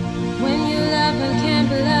 When you love and can't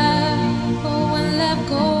be loved, or when love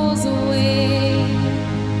goes away,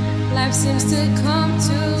 life seems to come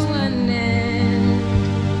to an end.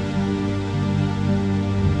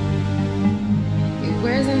 It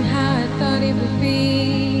wasn't how I thought it would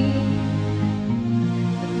be.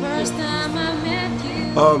 The first time I met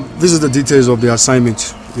you. This is the details of the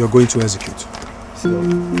assignment you're going to execute.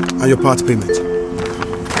 And your part payment.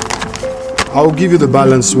 I'll give you the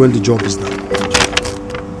balance when the job is done.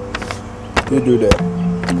 You do that.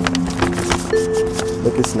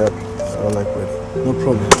 Make it snap. I don't like waiting. No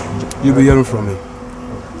problem. You'll be hearing from me.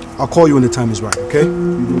 I'll call you when the time is right, okay?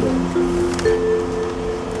 You do that.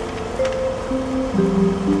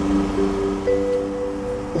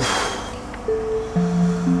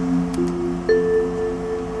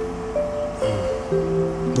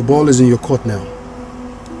 The ball is in your court now.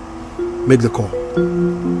 Make the call.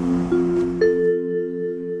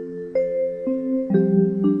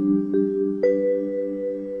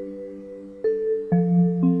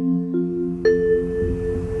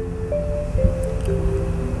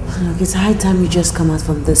 Look, it's high time you just come out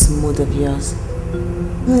from this mood of yours. I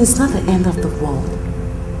mean, it's not the end of the world.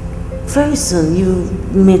 Very soon you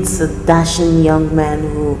meet a dashing young man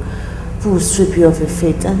who will strip you of your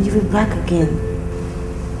feet and you'll be back again.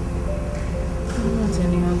 I'm not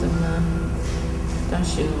any other man,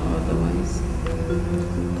 dashing or otherwise.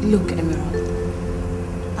 Look, Emerald,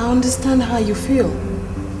 I understand how you feel.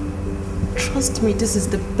 Trust me, this is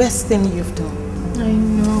the best thing you've done. I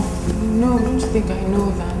know, don't you think I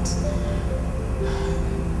know that?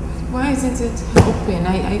 Why isn't it helping?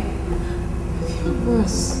 I feel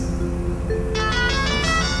worse.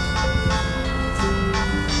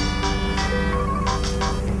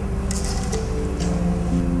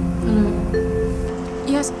 Hello?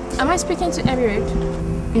 Yes, am I speaking to Emirate?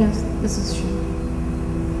 Yes, this is she.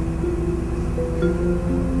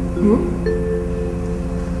 Who?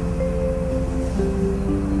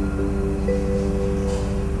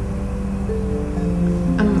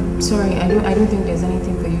 Sorry, I don't think there's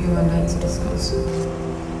anything for you and I to discuss.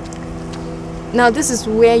 Now this is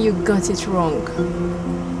where you got it wrong.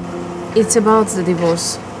 It's about the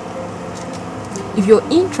divorce. If you're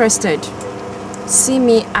interested, see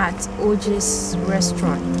me at OJ's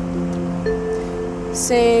restaurant.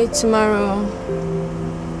 Say tomorrow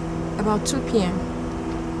about 2 p.m.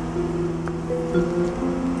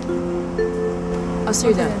 I'll see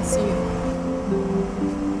you then. See you.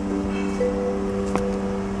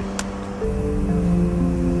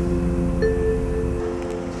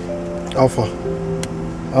 Alpha,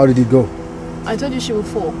 how did it go? I told you she will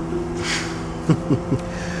fall.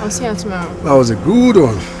 I'll see her tomorrow. That was a good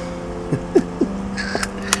one.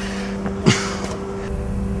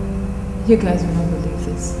 You guys will not believe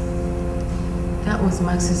this. That was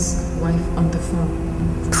Max's wife on the phone.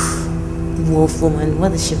 Wolf woman,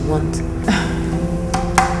 what does she want?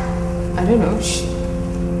 I don't know. She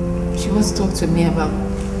wants to talk to me about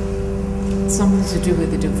something to do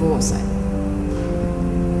with the divorce.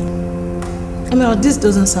 Emerald, this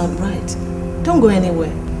doesn't sound right. Don't go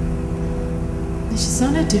anywhere. She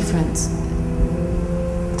sounded different.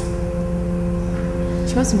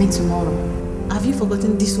 She wants to meet tomorrow. Have you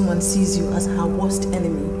forgotten this woman sees you as her worst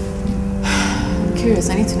enemy? I'm curious.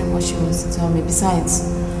 I need to know what she wants to tell me. Besides,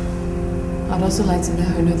 I'd also like to let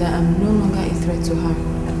her know that I'm no longer a threat to her.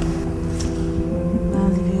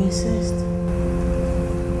 Well, if you insist.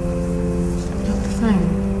 Fine.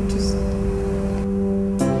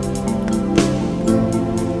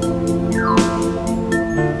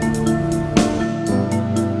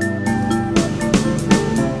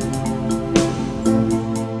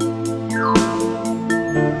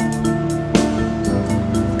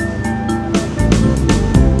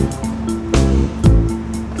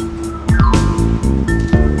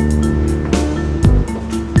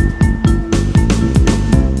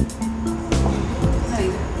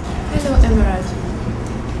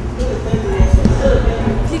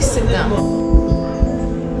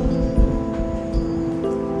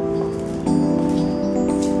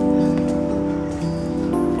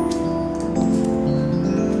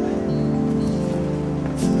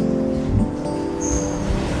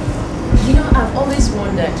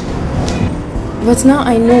 But now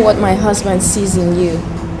I know what my husband sees in you.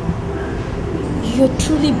 You're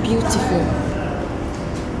truly beautiful.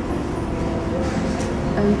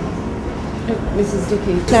 Mrs.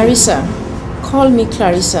 Dickey. Clarissa. Call me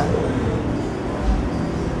Clarissa.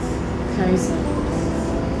 Clarissa.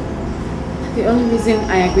 The only reason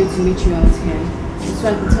I agreed to meet you out here is so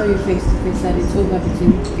I can tell you face to face that it's over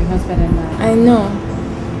between your husband and I. I know.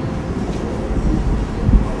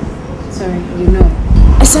 So Sorry, you know.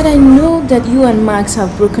 I said I know that you and Max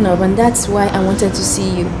have broken up, and that's why I wanted to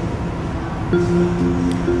see you.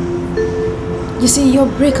 You see, your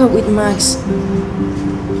breakup with Max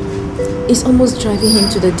is almost driving him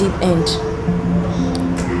to the deep end.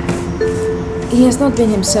 He has not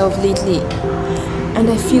been himself lately, and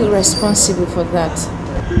I feel responsible for that.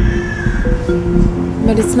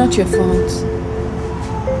 But it's not your fault.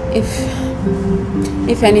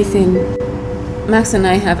 If anything, Max and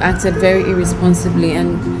I have acted very irresponsibly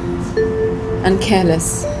and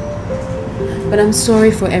careless. But I'm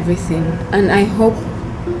sorry for everything, and I hope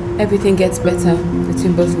everything gets better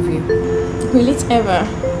between both of you. Will it ever?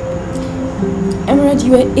 Emerald,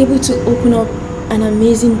 you were able to open up an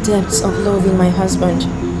amazing depth of love in my husband.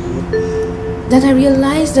 That I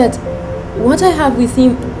realized that what I have with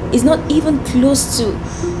him is not even close to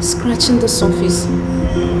scratching the surface.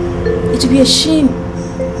 It would be a shame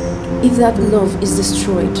if that love is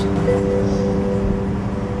destroyed.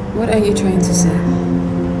 What are you trying to say?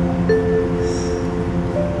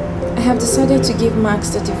 I have decided to give Max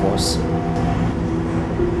the divorce.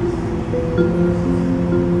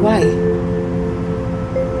 Why?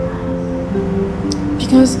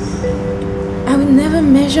 Because I will never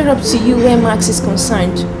measure up to you where Max is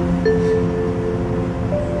concerned.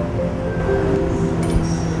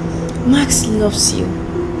 Max loves you.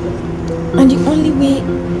 And the only way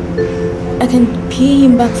I can pay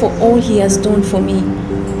him back for all he has done for me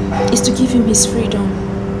is to give him his freedom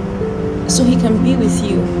so he can be with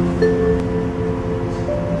you.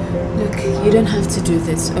 Look, you don't have to do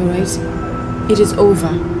this, alright? It is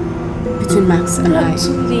over between Max and I. Not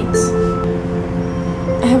too late.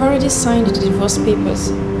 I have already signed the divorce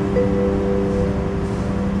papers.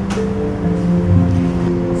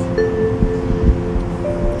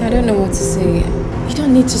 I don't know what to say. You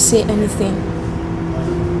don't need to say anything.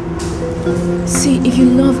 See, if you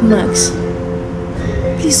love Max,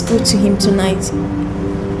 please go to him tonight.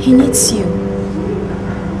 He needs you.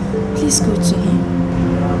 Please go to him.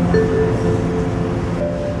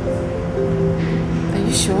 Are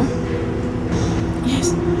you sure?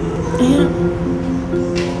 Yes, I am.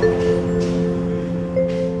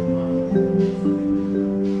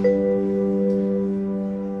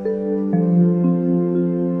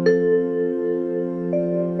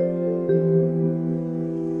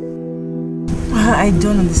 I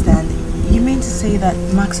don't understand. You mean to say that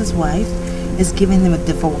Max's wife is giving him a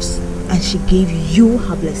divorce and she gave you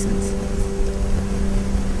her blessings?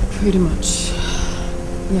 Pretty much.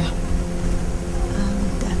 Yeah.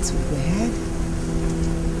 That's weird.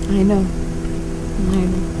 I know.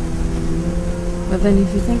 But then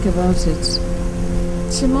if you think about it,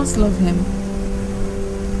 she must love him.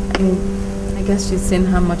 I guess she's seen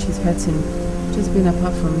how much he's hurting just being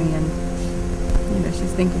apart from me, and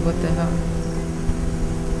she's thinking what the hell.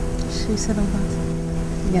 She said all that?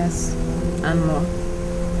 Yes, and more.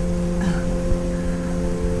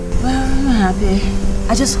 Well, I'm happy.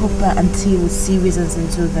 I just hope that Auntie will see reasons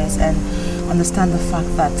into this and understand the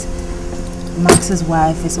fact that Max's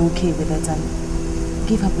wife is okay with it and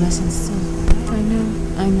give her blessings too. I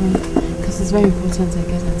know. Because it's very important I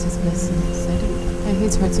get Auntie's blessings. I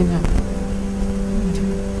hate hurting her.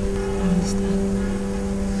 I understand.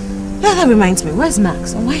 That reminds me, where's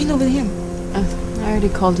Max? And why are you not with him? I already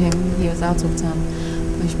called him. He was out of town.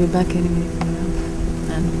 But he should be back any minute from now.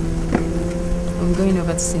 And I'm going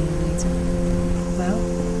over to see him later. Well,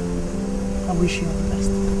 I wish you all the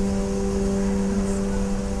best.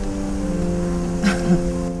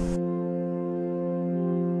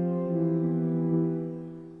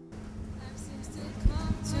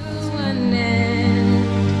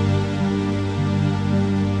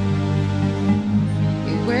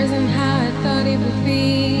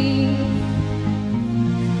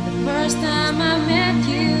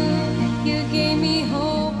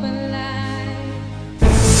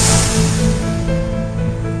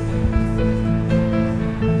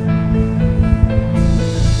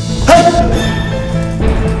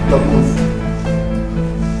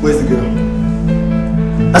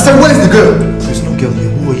 I said, where is the girl? There's no girl here.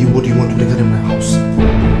 Who are you? What do you want to do in my house?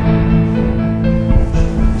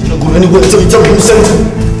 You're not going anywhere until you tell me who sent you.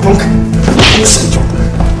 Punk. Who sent you?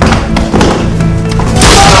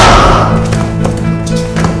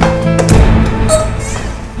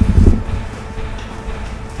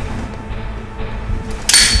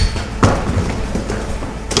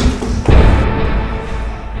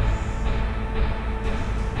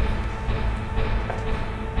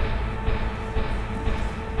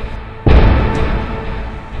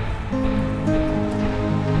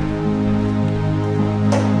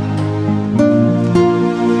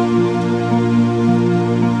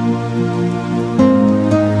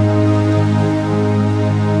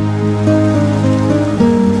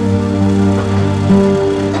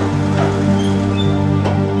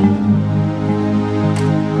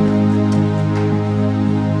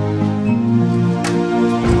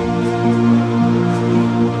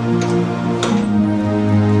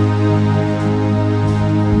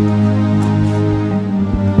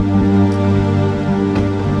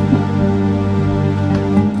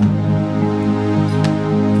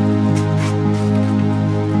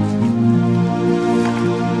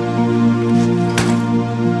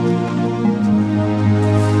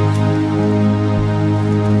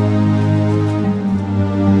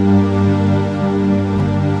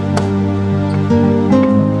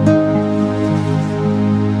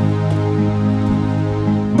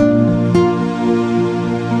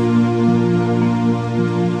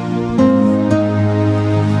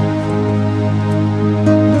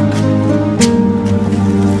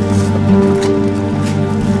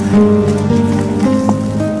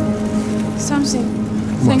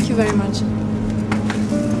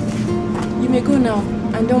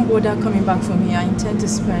 Dad coming back for me, I intend to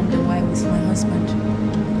spend a while with my husband.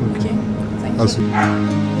 Okay? Thank you.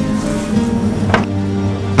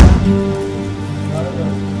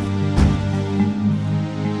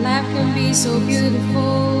 Life can be so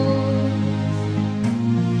beautiful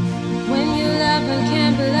when you love and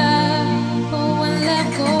can't be loved, but when love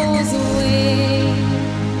goes away,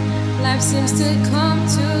 life seems to come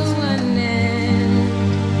to an end.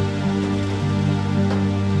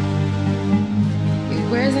 It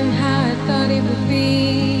wasn't how I thought it would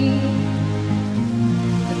be.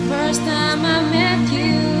 The first time I met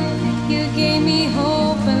you, you gave me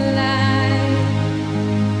hope and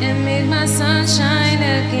life, and made my sun shine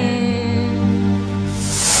again.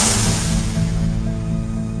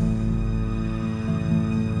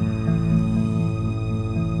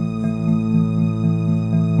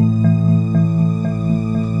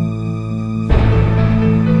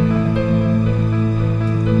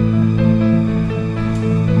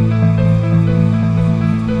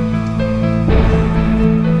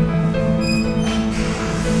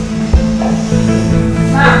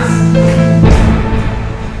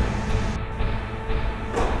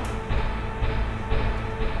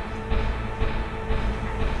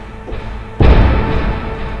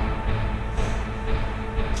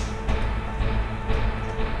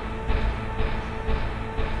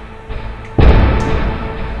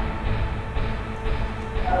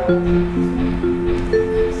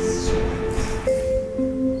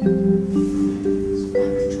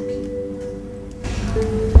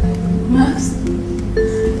 Max?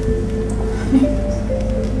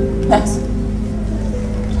 Max?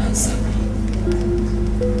 I'm sorry.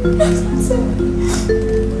 Max, I'm sorry.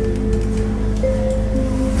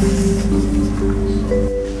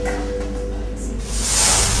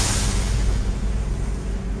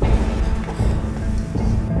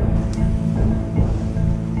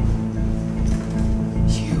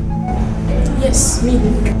 Yes, me.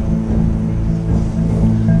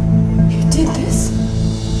 You did this?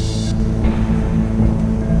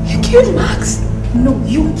 You killed Max? No,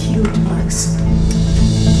 you killed Max.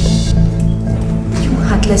 You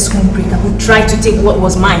heartless homebreaker who tried to take what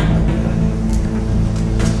was mine.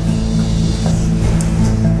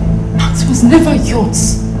 Max was never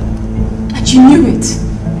yours. And you knew it.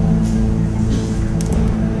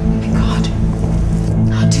 My God.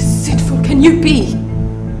 How deceitful can you be?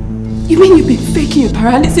 You mean you've been faking your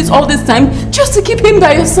paralysis all this time just to keep him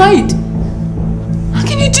by your side? How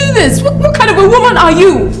can you do this? What kind of a woman are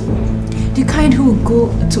you? The kind who will go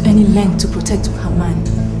to any length to protect her man.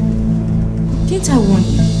 Didn't I warn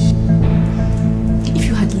you? If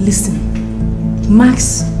you had listened,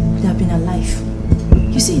 Max would have been alive.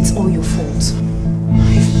 You see, it's all your fault.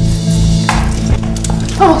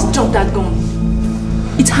 Oh, drop that gun.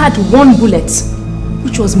 It had one bullet,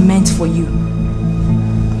 which was meant for you.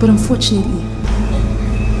 But unfortunately,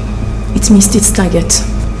 it missed its target.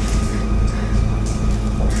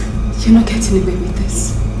 You're not getting away with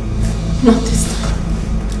this. Not this time.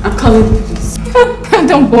 I'm calling the police.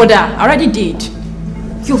 Don't bother, I already did.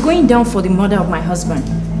 You're going down for the murder of my husband.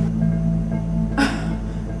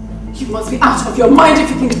 You must be out of your mind if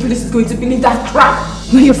you think the police is going to believe that crap.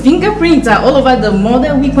 Well, your fingerprints are all over the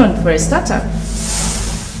murder weapon for a starter.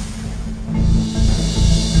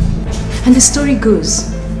 And the story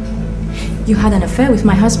goes, you had an affair with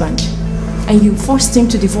my husband and you forced him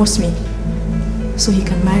to divorce me so he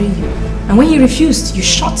can marry you. And when he refused, you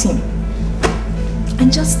shot him.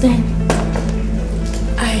 And just then,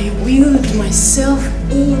 I willed myself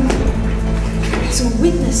in to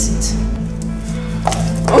witness it.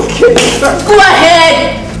 Okay, go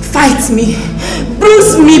ahead! Fight me,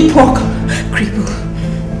 bruise me, pork, cripple.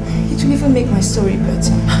 It will even make my story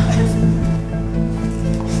better.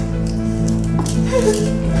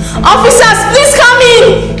 Officers, please come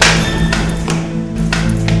in!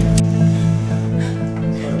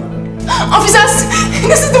 Officers,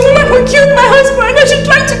 this is the woman who killed my husband and she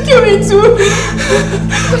tried to kill me too.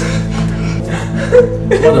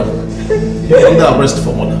 Madam, you're under arrest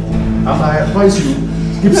for murder. And I advise you,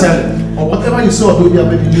 keep silent. Or whatever you saw or do here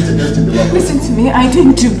may be used against you in the law. Listen to me, I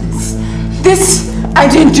didn't do this. This, I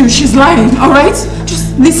didn't do. She's lying, alright?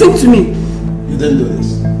 Just listen to me. You didn't do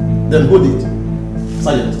this. Then who did?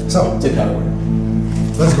 Sergeant, Sir. take her away.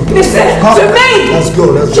 Let's go. Listen Come. to me! Let's go,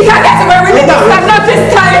 let's She go. can't get away with it, not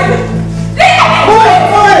this time!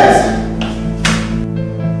 Quiet!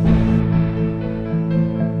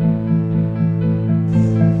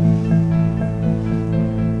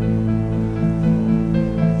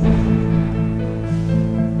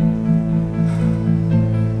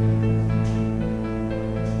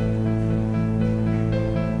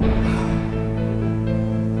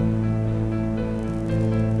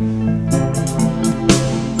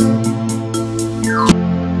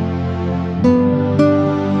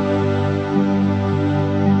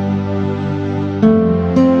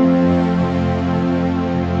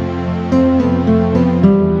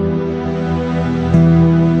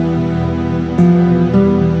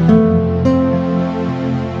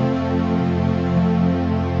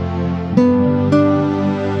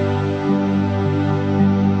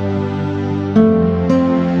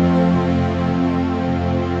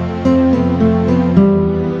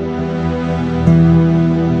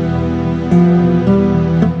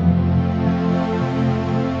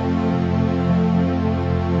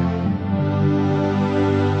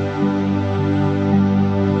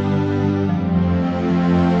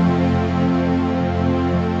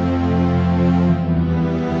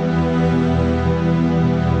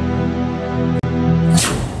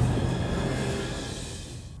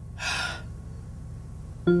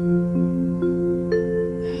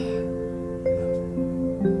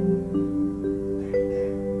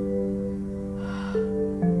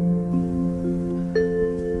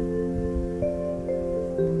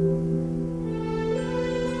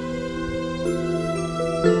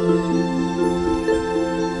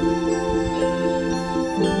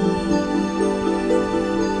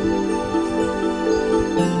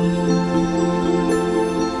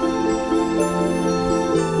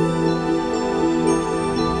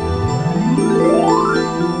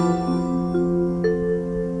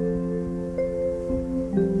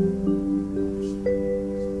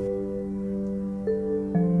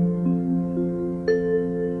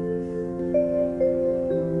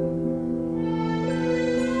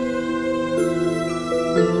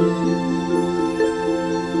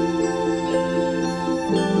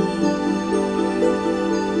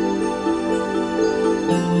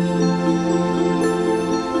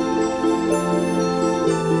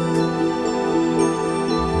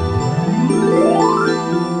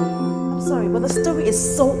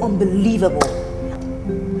 is so unbelievable.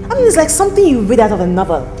 I mean, it's like something you read out of a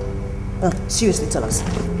novel. Seriously, tell us.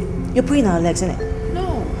 You're pulling our legs, innit?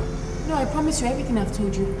 No, I promise you everything I've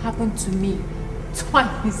told you happened to me.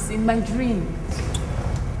 Twice in my dream.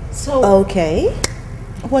 So... Okay.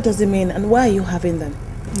 What does it mean and why are you having them?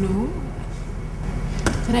 No.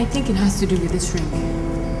 But I think it has to do with this ring.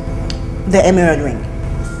 The emerald ring?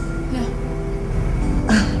 Yeah.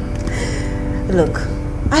 Look,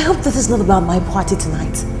 I hope this is not about my party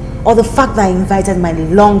tonight. Or the fact that I invited my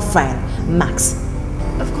long friend, Max.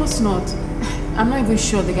 Of course not. I'm not even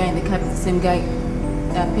sure the guy in the cab is the same guy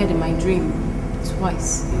that appeared in my dream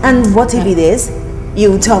twice. And what if it is?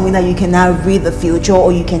 You tell me that you can now read the future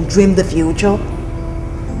or you can dream the future?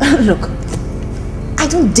 Look, I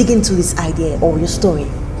don't dig into this idea or your story.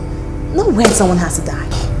 Not when someone has to die.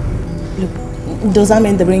 Look, does that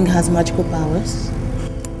mean the ring has magical powers?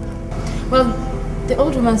 Well, the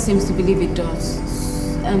old woman seems to believe it does.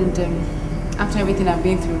 And after everything I've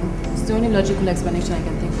been through, it's the only logical explanation I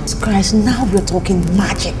can think of. Christ, now we're talking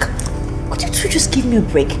magic. Could you two just give me a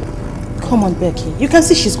break? Come on, Becky. You can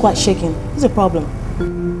see she's quite shaken. What's the problem?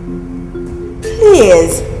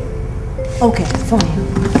 Please. Okay, fine.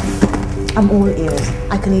 I'm all ears.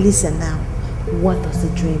 I can listen now. What does the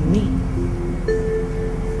dream mean?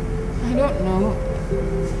 I don't know.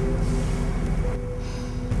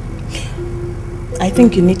 I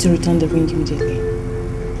think you need to return the ring immediately.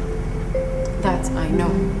 That I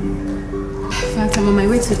know. In fact, I'm on my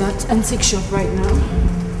way to that antique shop right now.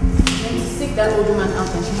 Let me seek that old woman out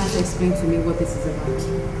and she has to explain to me what this is about.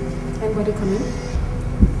 Anybody come in?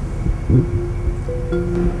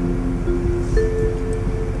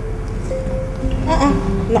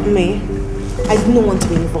 Not me. I don't want to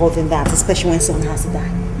be involved in that, especially when someone has to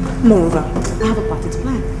die. Moreover, I have a party to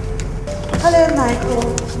plan. Hello, Michael.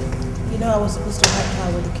 You know I was supposed to help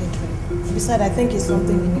her with the catering. Besides, I think it's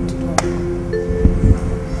something we need to do.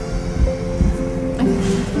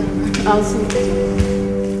 I'll see.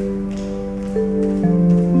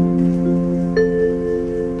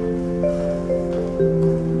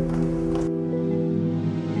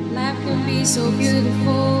 Life can be so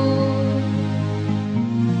beautiful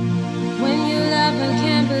when you love and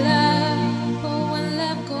can't be loved, but when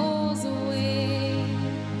love goes away,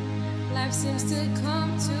 life seems to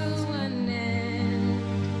come to an end.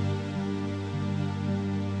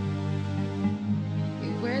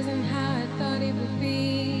 It wasn't how I thought it would be.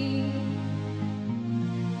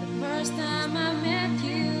 The first time I met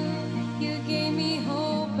you, you gave me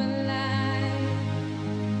hope and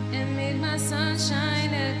life and made my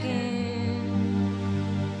sunshine again.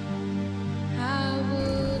 How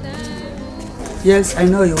would I? Yes, I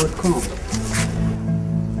know you would come.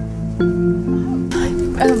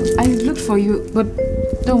 I looked for you, but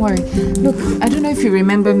don't worry. Look, I don't know if you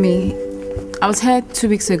remember me. I was here 2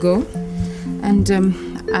 weeks ago, and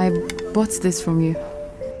I bought this from you.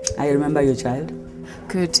 I remember your child.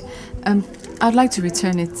 Good. I'd like to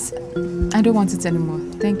return it. I don't want it anymore.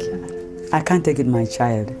 Thank you. I can't take it, my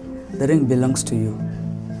child. The ring belongs to you.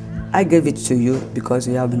 I gave it to you because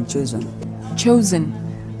you have been chosen. Chosen?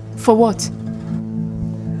 For what?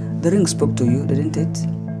 The ring spoke to you, didn't it?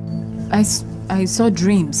 I saw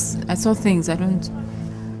dreams. I saw things. I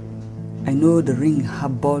know the ring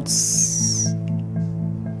harbours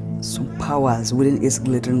some powers within its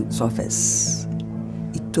glittering surface.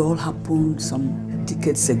 It all happened some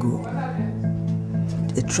decades ago.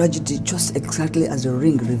 A tragedy just exactly as the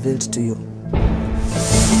ring revealed to you.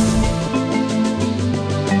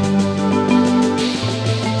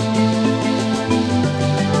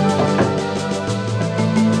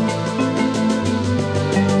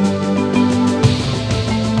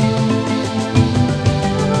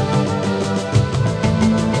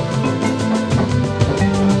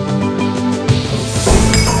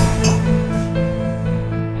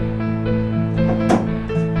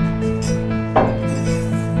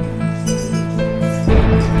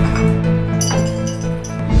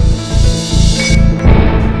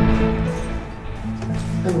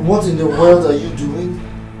 What in the world are you doing?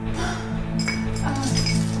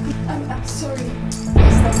 I'm sorry.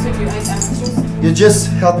 Yes, I'm just... You're just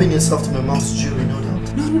helping yourself to my mom's jewelry, no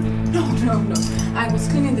doubt. No. I was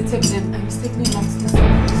cleaning the table and I mistakenly knocked.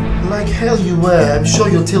 Like hell you were. I'm sure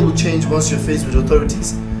your tale will change once you're faced with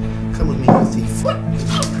authorities. Come with me, you thief. What?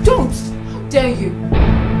 Don't! How dare you?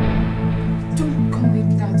 Don't come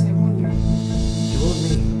with that, I warn you. You warn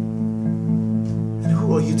me? And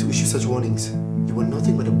who are you to issue such warnings? You were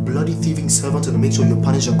nothing but a bloody thieving servant and to make sure you're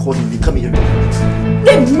punished accordingly. Come here.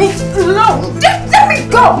 Let me alone! Let me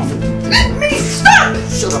go! Let me stop!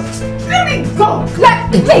 Shut up. Let me go!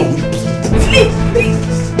 Let me!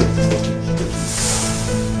 Please!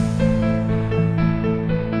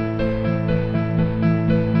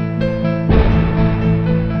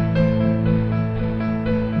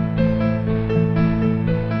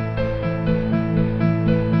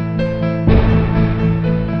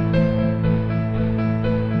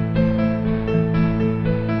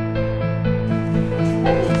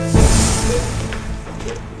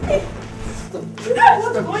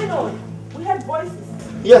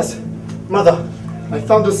 Yes, Mother. I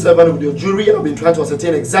found this servant with your jewelry and I've been trying to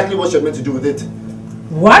ascertain exactly what you're meant to do with it.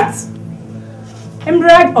 What?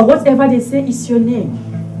 Emerald, or whatever they say is your name.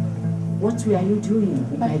 What were you doing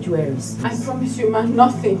with my jewelries? I promise you, man,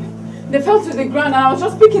 nothing. They fell to the ground and I was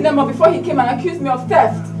just picking them up before he came and accused me of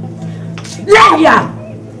theft. Liar!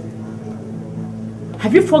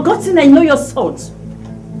 Have you forgotten I know your sort?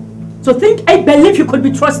 So think I believe you could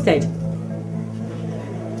be trusted.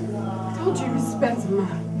 How do you respect,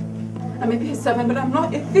 man? I may be a servant, but I'm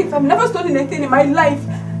not a thief. I've never stolen anything in my life.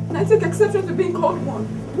 And I take exception to being called one.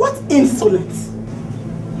 What insolence!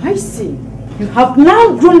 I see. You have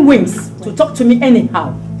now grown wings to talk to me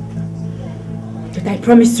anyhow. But I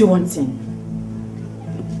promise you one thing.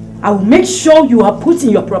 I will make sure you are put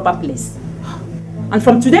in your proper place. And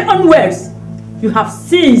from today onwards, you have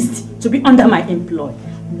ceased to be under my employ.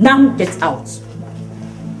 Now get out.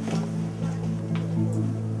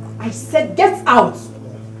 I said get out.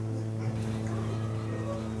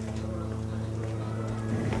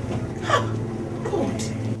 God.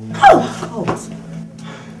 Oh, God.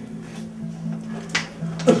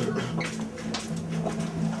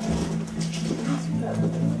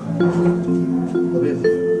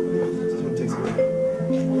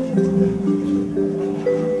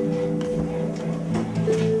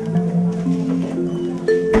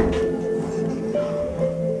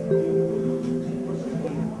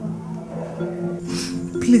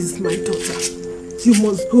 Please, my daughter, you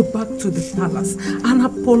must go back to the palace and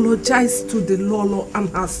apologize to the Lolo and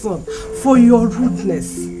her son for your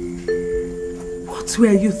rudeness. What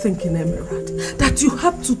were you thinking, Emerald? That you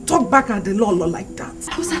had to talk back at the Lolo like that?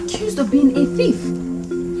 I was accused of being a thief.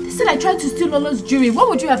 They said I tried to steal Lolo's jewelry. What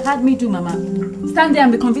would you have had me do, Mama? Stand there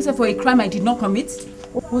and be convicted for a crime I did not commit?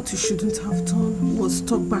 What you shouldn't have done was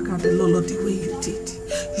talk back at the Lolo the way you did.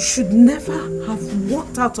 You should never have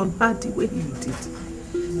walked out on her the way you did.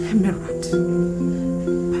 Emerald,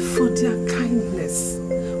 for their kindness,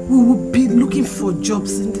 we will be looking for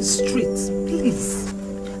jobs in the streets. Please.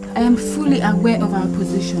 I am fully aware of our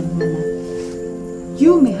position, Mama.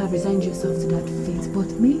 You may have resigned yourself to that fate,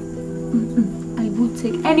 but me? I won't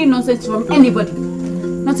take any nonsense from anybody.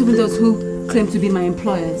 Not even those who claim to be my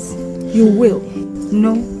employers. You will.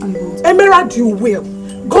 No, I won't. Emerald, you will.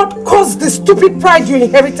 God caused the stupid pride you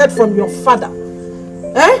inherited from your father.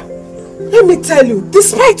 Eh? Let me tell you,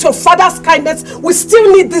 despite your father's kindness, we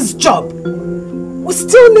still need this job. We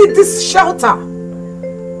still need this shelter.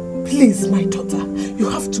 Please, my daughter, you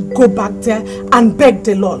have to go back there and beg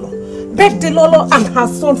the Lolo. Beg the Lolo and her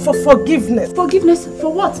son for forgiveness. Forgiveness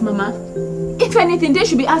for what, Mama? If anything, they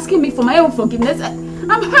should be asking me for my own forgiveness.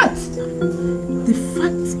 I'm hurt. The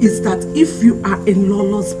fact is that if you are in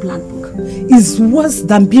Lolo's black book, it's worse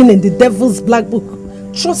than being in the devil's black book.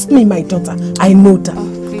 Trust me, my daughter, I know that. Oh,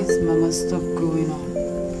 please, Mama, stop going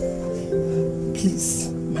on. Please,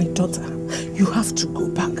 my daughter, you have to go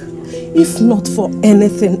back. If not for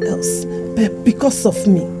anything else, but because of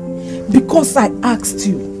me, because I asked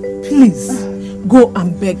you, please, go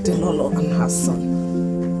and beg the Lolo and her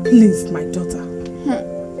son. Please, my daughter.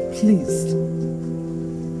 Please.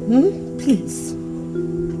 Please.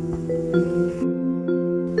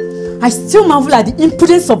 I still marvel at the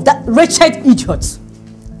impudence of that wretched idiot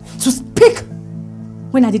to speak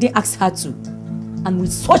when I didn't ask her to, and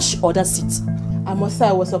with such audacity. I must say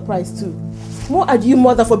I was surprised too. More at you,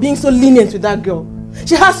 mother, for being so lenient with that girl.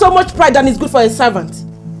 She has so much pride and is good for a servant.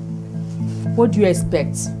 What do you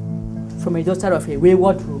expect from a daughter of a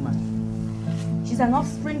wayward woman? She's an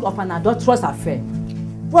offspring of an adulterous affair.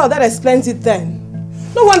 Well, that explains it then.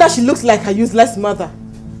 No wonder she looks like her useless mother.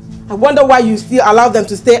 I wonder why you still allow them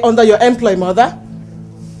to stay under your employ, mother.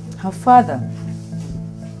 Her father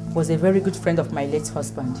was a very good friend of my late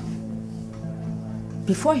husband.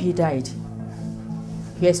 Before he died,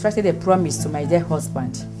 he extracted a promise to my dear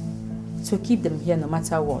husband to keep them here no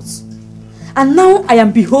matter what. And now I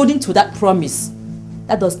am beholden to that promise.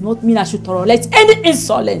 That does not mean I should tolerate any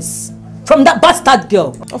insolence from that bastard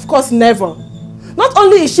girl. Of course, never. Not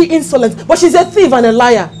only is she insolent, but she's a thief and a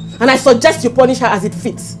liar. And I suggest you punish her as it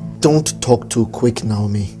fits. Don't talk too quick,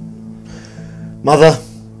 Naomi. Mother,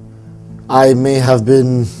 I may have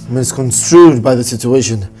been misconstrued by the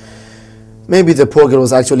situation. Maybe the poor girl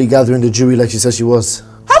was actually gathering the jewelry like she said she was.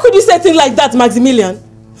 How could you say things like that, Maximilian?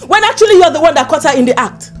 When actually you're the one that caught her in the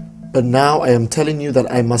act. But now I am telling you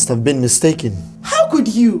that I must have been mistaken. How could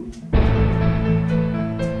you?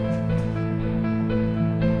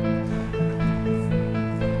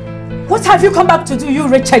 What have you come back to do, you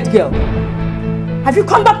wretched girl? Have you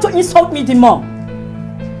come back to insult me the more?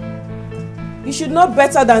 You should know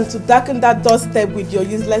better than to darken that doorstep with your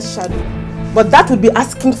useless shadow. But that would be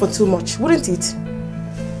asking for too much, wouldn't it?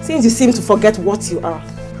 since you seem to forget what you are.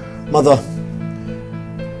 Mother,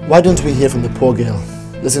 why don't we hear from the poor girl?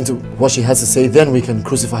 Listen to what she has to say, then we can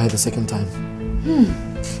crucify her the second time.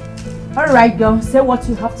 Alright girl, say what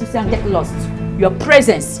you have to say and get lost. Your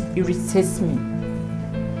presence irritates me.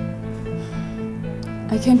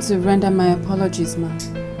 I came to render my apologies, ma'am.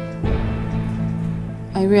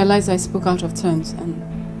 I realize I spoke out of turn and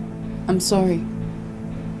I'm sorry.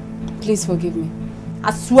 Please forgive me.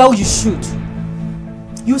 As well you should.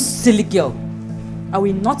 You silly girl. I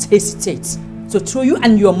will not hesitate to throw you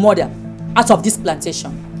and your mother out of this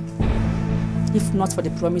plantation. If not for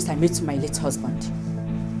the promise I made to my late husband.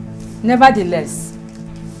 Nevertheless,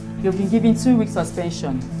 you've been given 2 weeks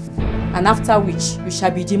suspension, and after which you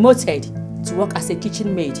shall be demoted to work as a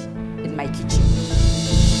kitchen maid in my kitchen.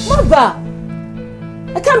 Mother!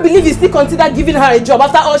 I can't believe you still consider giving her a job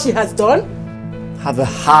after all she has done. Have a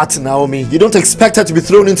heart, Naomi. You don't expect her to be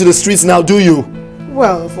thrown into the streets now, do you?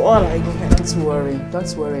 Well, for all I know.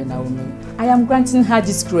 Don't worry, Naomi. I am granting her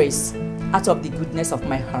this grace out of the goodness of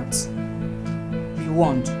my heart. Be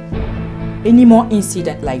warned. Any more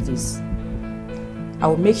incident like this, I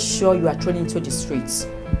will make sure you are thrown into the streets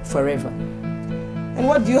forever. And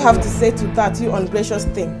what do you have to say to that, you ungracious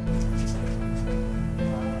thing?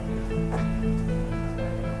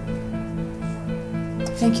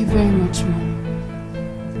 Thank you very much,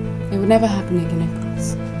 Mom. It will never happen again, I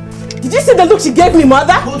promise. Did you see the look she gave me,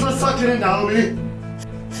 mother? Hold on, suck it in, Naomi.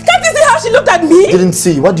 Can't you see how she looked at me? Didn't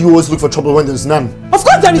see. Why do you always look for trouble when there's none? Of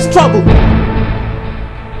course there is trouble.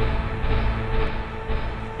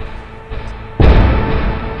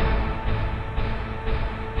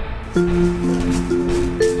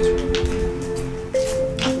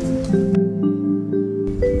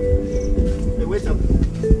 Hey, wait up.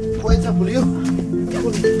 Wait up, will you?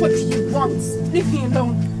 What do you want? Leave me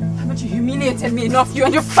alone. Haven't you humiliated me enough, you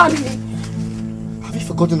and your family? Have you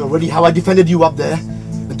forgotten already how I defended you up there?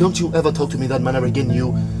 And don't you ever talk to me that manner again,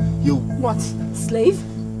 you... What? Slave?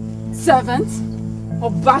 Servant? Or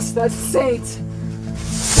bastard? Say it.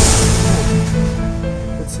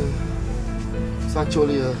 It's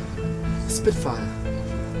actually a Spitfire.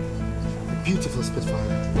 A beautiful Spitfire.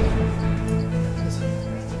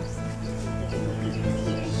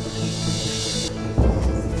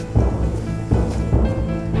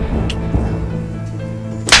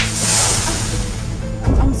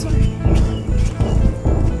 I'm sorry.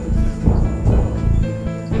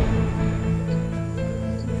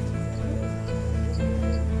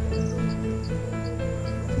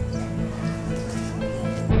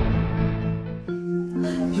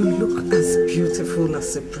 You look as beautiful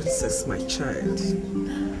as a princess, my child.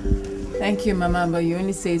 Thank you, Mama, but you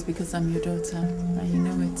only say it because I'm your daughter, and you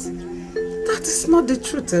know it. That is not the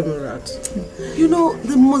truth, Emerald. You know,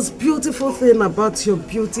 the most beautiful thing about your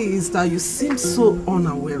beauty is that you seem so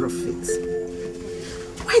unaware of it.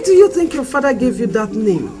 Why do you think your father gave you that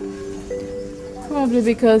name? Probably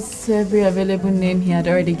because every available name he had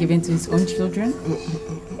already given to his own children.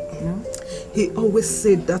 No? He always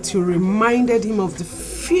said that you reminded him of the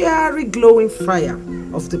fiery glowing fire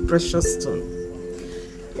of the precious stone.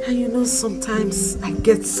 And you know, sometimes I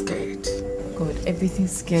get scared. God, everything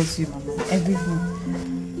scares you, Mama. Everything.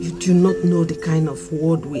 You do not know the kind of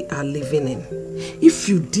world we are living in. If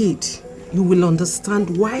you did, you will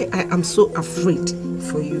understand why I am so afraid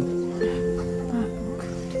for you.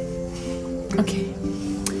 Okay.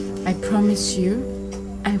 I promise you,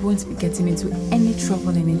 I won't be getting into any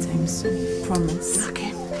trouble anytime soon. Promise.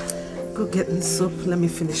 Okay. Go get me soap. Let me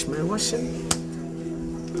finish my washing.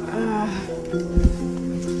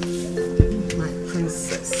 My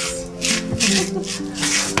princess.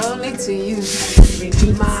 Only to you.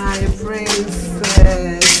 My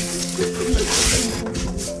princess.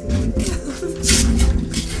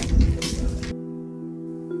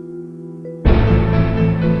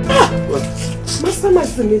 Master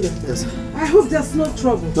Maximilian. Yes. I hope there's no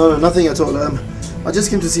trouble. No, nothing at all. I just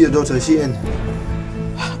came to see your daughter. Is she in?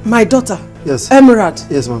 My daughter? Yes. Emerald?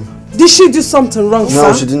 Yes, ma'am. Did she do something wrong, sir?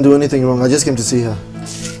 No, she didn't do anything wrong. I just came to see her.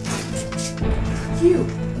 You.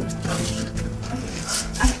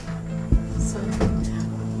 Sorry.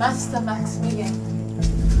 Master Maximilian.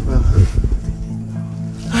 Well,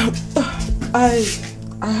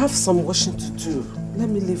 I have some washing to do. Let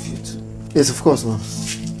me leave you to. yes, of course, ma'am.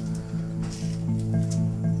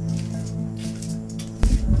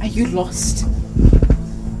 Are you lost?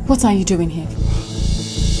 What are you doing here?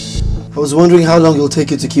 I was wondering how long it'll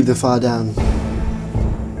take you to keep the fire down.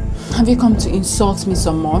 Have you come to insult me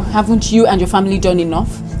some more? Haven't you and your family done enough?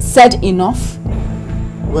 Said enough?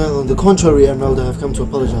 Well, on the contrary, Emerald, I have come to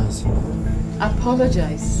apologize.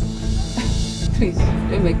 Apologize? Please,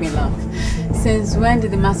 don't make me laugh. Since when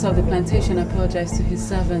did the master of the plantation apologize to his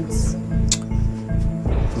servants?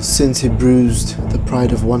 Well, since he bruised the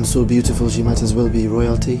pride of one so beautiful, she might as well be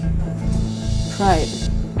royalty. Pride?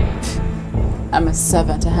 I'm a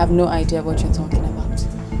servant. I have no idea what you're talking about.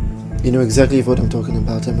 You know exactly what I'm talking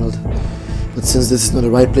about, Emerald. But since this is not the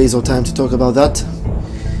right place or time to talk about that,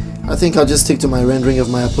 I think I'll just stick to my rendering of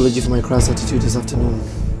my apology for my crass attitude this afternoon.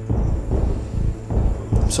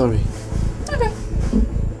 I'm sorry. Okay.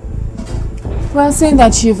 Well, seeing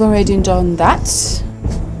that you've already done that,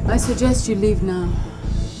 I suggest you leave now.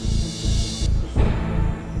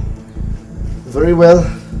 Very well.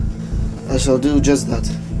 I shall do just that.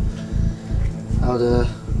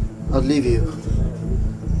 I'll leave you.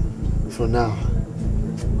 For now.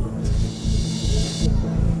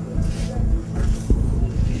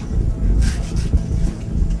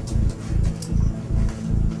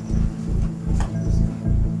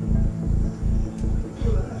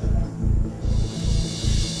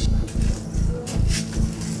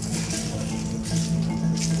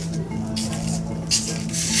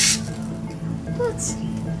 What?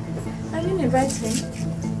 I didn't invite him.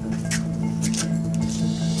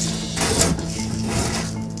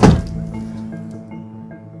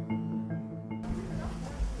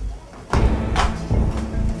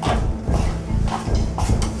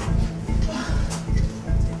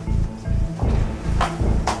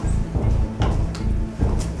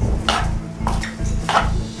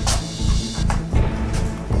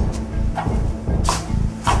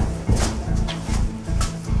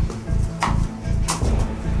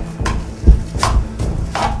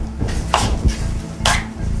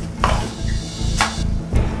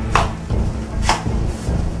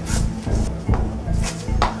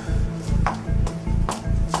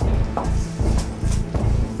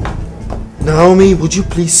 Naomi, would you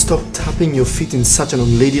please stop tapping your feet in such an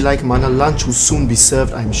unladylike manner? Lunch will soon be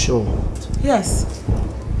served, I'm sure. Yes.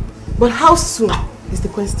 But how soon is the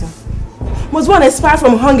question? Must one expire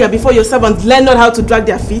from hunger before your servants learn not how to drag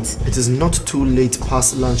their feet? It is not too late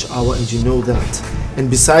past lunch hour and you know that. And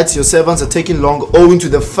besides, your servants are taking long owing to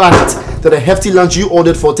the fact that a hefty lunch you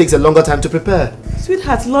ordered for takes a longer time to prepare.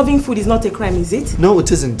 Sweetheart, loving food is not a crime, is it? No,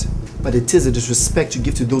 it isn't. But it is a disrespect you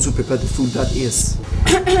give to those who prepare the food, that is.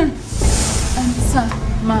 Sir,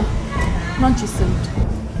 ma, lunch is served.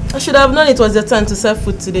 I should have known it was the time to serve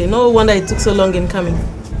food today. No wonder it took so long in coming.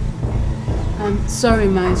 I'm sorry,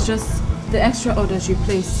 ma. It's just the extra orders you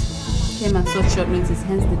placed came at such short notice,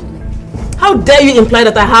 hence the delay. How dare you imply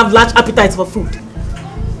that I have large appetites for food?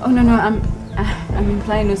 Oh, no, I'm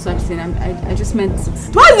implying no such thing. I just meant...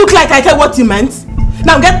 Do I look like I care what you meant?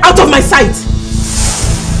 Now get out of my sight!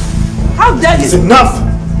 How dare you... It's enough!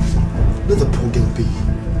 Let the poor girl be.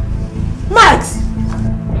 Max!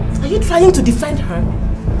 Are you trying to defend her?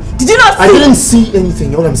 Did you not see... I didn't see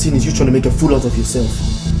anything. All I'm seeing is you trying to make a fool out of yourself.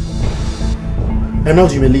 And now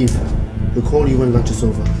you may leave. We'll call you when lunch is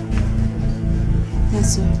over.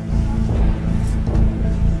 Yes, sir.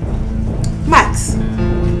 Max!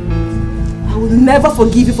 I will never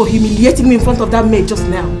forgive you for humiliating me in front of that maid just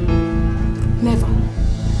now. Never.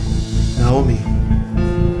 Naomi,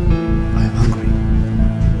 I am hungry.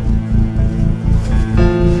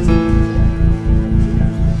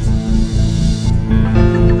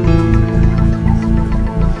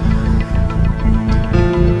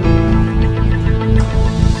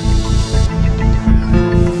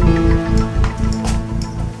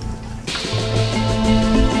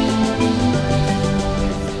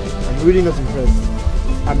 I'm really not impressed.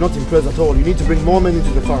 I'm not impressed at all. You need to bring more men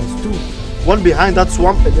into the farms too. One behind that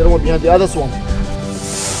swamp and the other one behind the other swamp.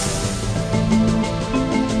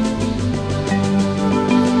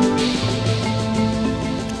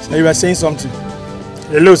 So you were saying something.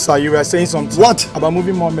 Hello, sir. You were saying something. What? About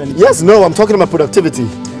moving more men. Yes, no, I'm talking about productivity.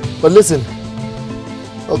 But listen,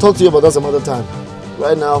 I'll talk to you about that some other time.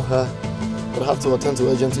 Right now, I'll have to attend to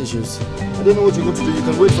urgent issues. I don't know what you're going to do. You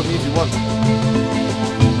can wait for me if you want.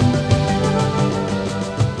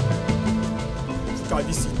 Look at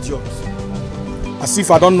this idiot. As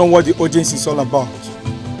if I don't know what the audience is all about.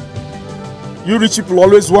 You rich people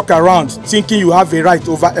always walk around thinking you have a right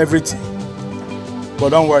over everything. But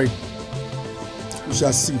don't worry. We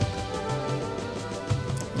shall see.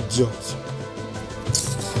 Idiot.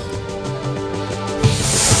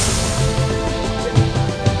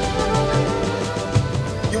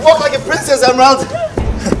 You walk like a princess, Emerald!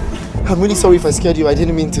 I'm really sorry if I scared you. I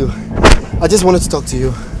didn't mean to. I just wanted to talk to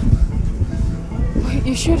you.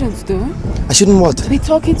 You shouldn't do. I shouldn't what? Be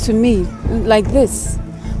talking to me like this.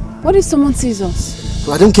 What if someone sees us?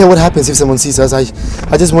 Well, I don't care what happens if someone sees us.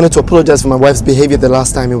 I just wanted to apologize for my wife's behavior the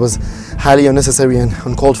last time. It was highly unnecessary and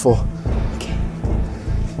uncalled for. Okay.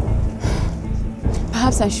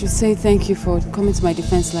 I should say thank you for coming to my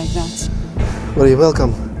defense like that. Well, you're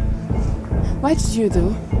welcome. Why did you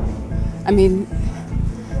though? I mean,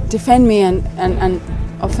 defend me and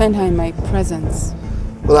offend her in my presence.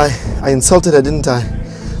 Well, I insulted her, didn't I?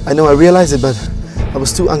 I know I realized it, but I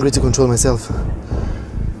was too angry to control myself.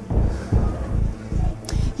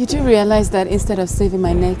 You do realize that instead of saving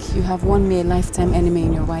my neck, you have won me a lifetime enemy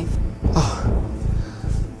in your wife. Oh.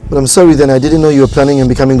 But I'm sorry then, I didn't know you were planning on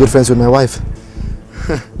becoming good friends with my wife.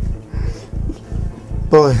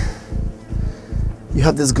 Boy, you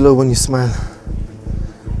have this glow when you smile.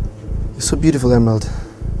 You're so beautiful, Emerald.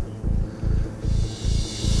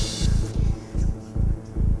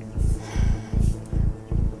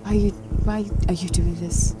 Why are you doing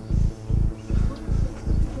this?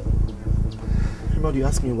 Emerald, you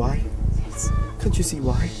ask me why? Yes. Can't you see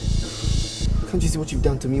why? Can't you see what you've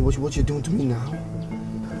done to me, what you're doing to me now?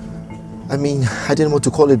 I mean, I didn't know what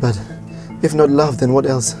to call it, but if not love, then what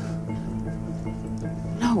else?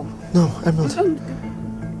 No. No, Emerald.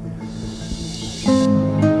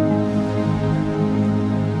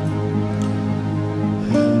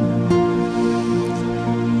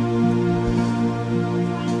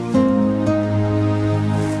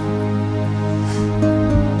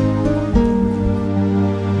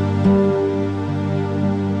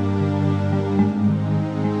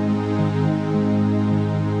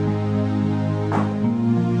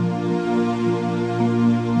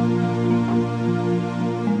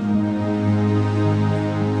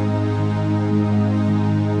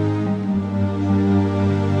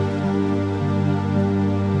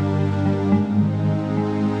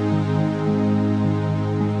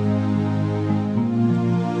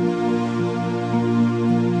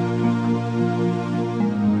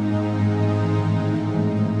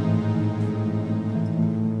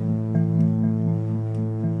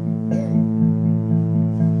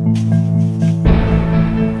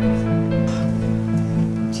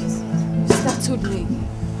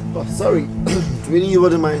 Sorry, it really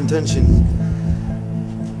wasn't my intention.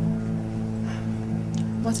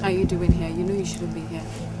 What are you doing here? You know you shouldn't be here.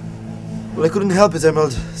 Well, I couldn't help it,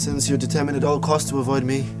 Emerald. Since you're determined at all costs to avoid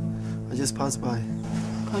me, I just passed by.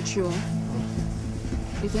 Cut you off?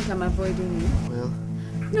 You think I'm avoiding you? Well?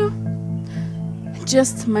 No.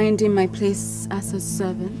 Just minding my place as a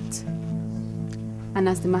servant. And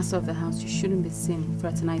as the master of the house, you shouldn't be seen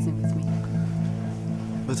fraternizing with me.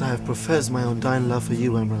 But I have professed my undying love for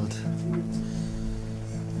you, Emerald.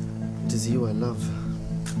 It is you I love.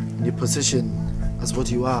 And your position, as what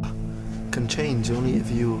you are, can change only if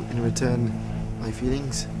you, in return, my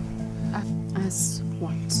feelings. As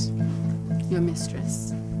what? Your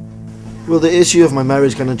mistress? Well, the issue of my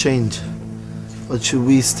marriage cannot change. But should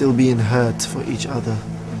we still be in hurt for each other?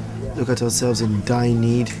 Look at ourselves in dire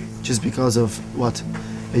need, just because of, what?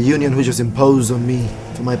 A union which was imposed on me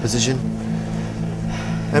for my position?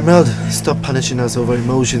 Emerald, stop punishing us over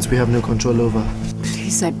emotions we have no control over.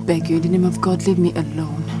 Please, I beg you, in the name of God, leave me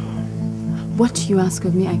alone. What you ask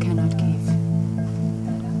of me, I cannot give.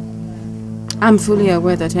 I'm fully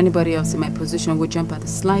aware that anybody else in my position would jump at the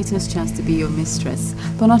slightest chance to be your mistress,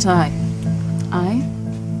 but not I. I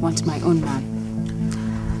want my own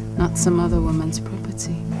man, not some other woman's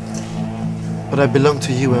property. But I belong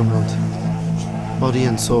to you, Emerald, body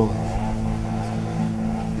and soul.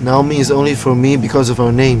 Naomi is only for me because of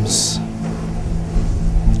our names.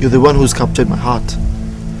 You're the one who's captured my heart.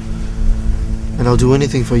 And I'll do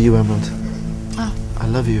anything for you, Emerald. Ah. I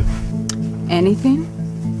love you. Anything?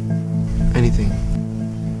 Anything.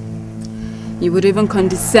 You would even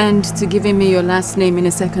condescend to giving me your last name in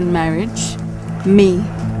a second marriage? Me,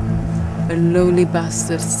 a lowly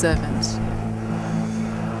bastard servant.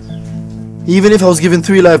 Even if I was given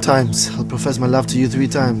 3 lifetimes, I'll profess my love to you 3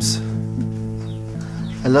 times.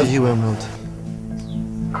 I love you, Emerald.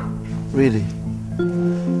 Really.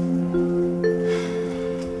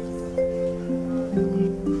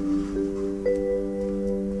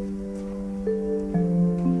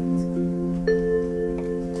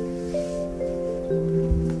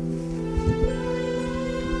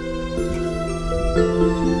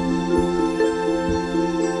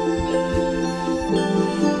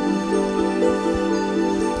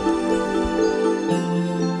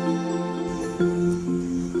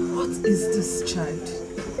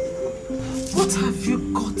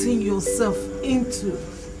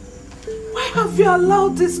 Have you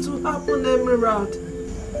allowed this to happen, Emerald?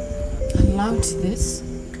 Allowed this?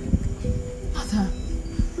 Mother,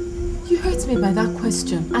 you hurt me by that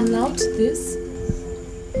question. Allowed this?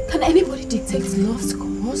 Can anybody dictate love's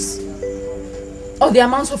course? Or the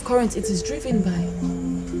amount of current it is driven by?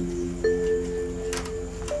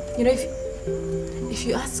 You know, if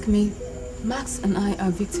you ask me, Max and I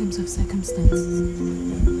are victims of circumstances.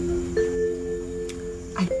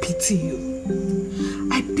 I pity you.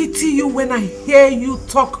 I pity you when I hear you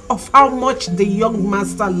talk of how much the young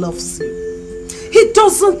master loves you. He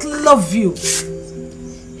doesn't love you.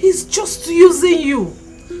 He's just using you.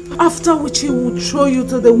 After which he will throw you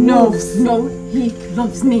to the wolves. No, he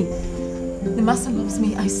loves me. The master loves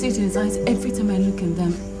me. I see it in his eyes every time I look in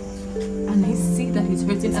them. And I see that he's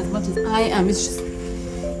hurting as much as I am. It's just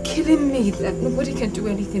killing me that nobody can do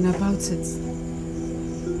anything about it.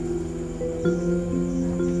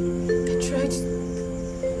 I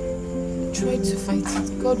tried to fight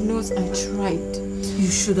it. God knows I tried. You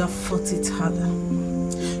should have fought it harder.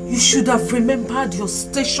 You should have remembered your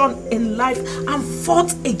station in life and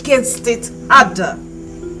fought against it harder.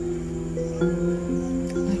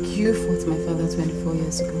 Like you fought my father 24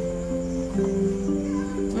 years ago.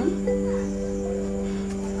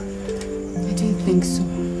 I didn't think so.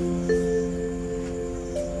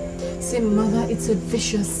 See, Mother, it's a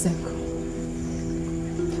vicious circle.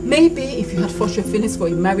 Maybe if you had fought your feelings for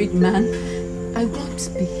a married man, I won't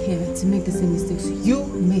be here to make the same mistakes you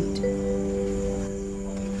made.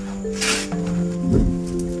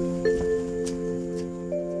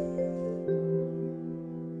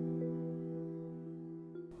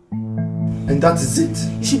 And that is it.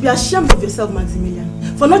 You should be ashamed of yourself,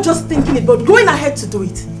 Maximilian, for not just thinking it, but going ahead to do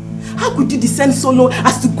it. How could you descend so low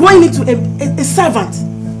as to going into a servant?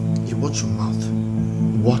 You watch your mouth.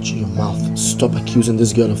 Watch your mouth. Stop accusing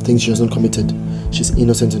this girl of things she hasn't committed. She's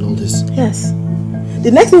innocent in all this. Yes.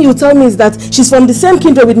 The next thing you tell me is that she's from the same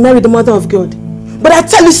kindred with Mary, the mother of God. But I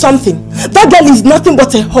tell you something. That girl is nothing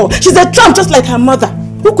but a whore. She's a tramp just like her mother,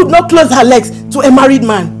 who could not close her legs to a married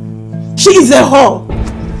man. She is a whore.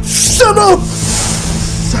 Shut up!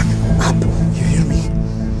 Shut up! You hear me?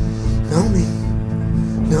 Naomi.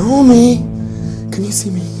 Naomi! Can you see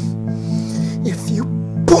me? If you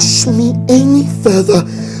push me any further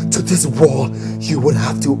to this wall, you will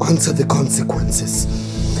have to answer the consequences.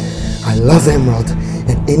 I love Emerald,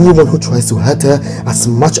 and anyone who tries to hurt her as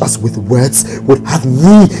much as with words would have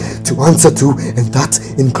me to answer to, and that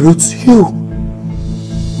includes you.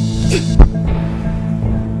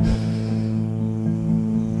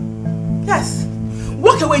 Yes.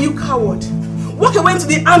 Walk away, you coward. Walk away into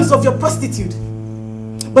the arms of your prostitute.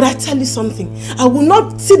 But I tell you something. I will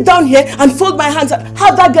not sit down here and fold my hands and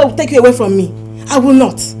have that girl take you away from me. I will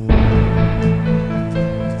not.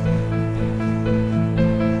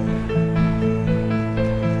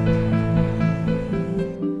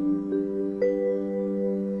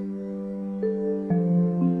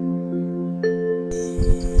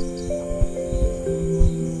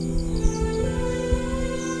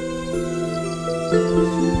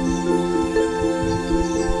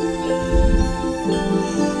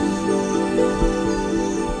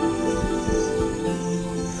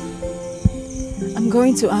 I'm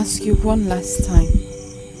going to ask you one last time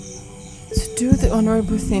to do the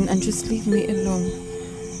honorable thing and just leave me alone.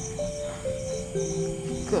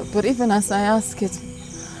 God, but even as I ask it,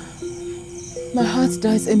 my heart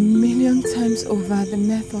dies 1,000,000 times over the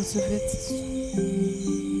mere thought of it.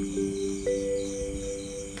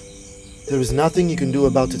 There is nothing you can do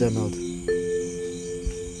about it, Emerald.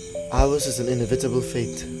 Ours is an inevitable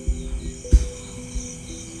fate.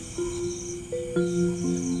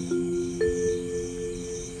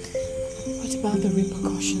 What about the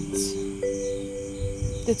repercussions?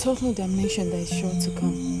 The total damnation that is sure to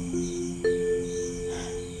come.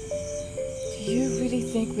 Do you really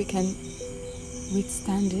think we can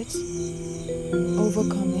withstand it?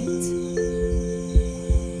 Overcome it?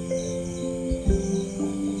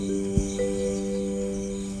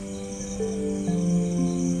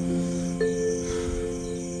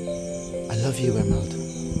 I love you, Emerald,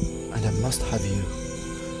 and I must have you.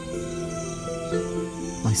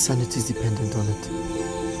 My sanity is dependent on it.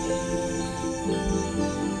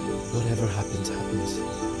 Whatever happens, happens.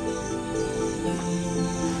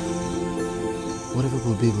 Whatever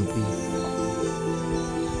will be, will be.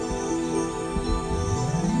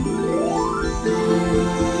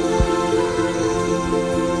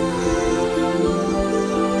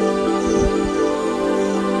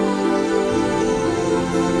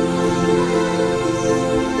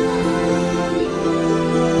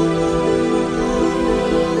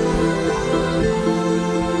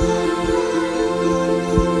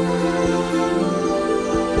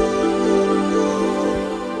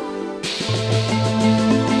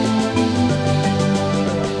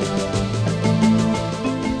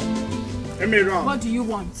 What do you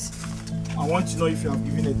want? I want to know if you have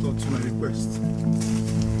given a thought to my request.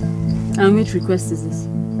 And which request is this?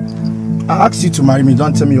 I asked you to marry me.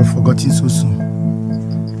 Don't tell me you've forgotten so soon.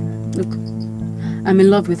 Look, I'm in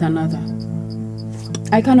love with another.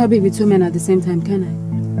 I cannot be with two men at the same time, can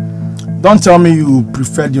I? Don't tell me you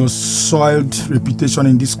preferred your soiled reputation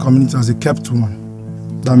in this community as a kept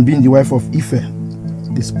woman than being the wife of Ife,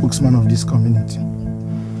 the spokesman of this community.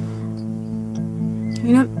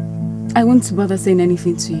 You know, I won't bother saying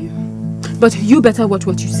anything to you. But you better watch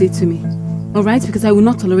what you say to me. Alright? Because I will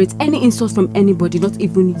not tolerate any insult from anybody, not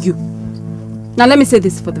even you. Now let me say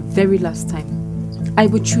this for the very last time. I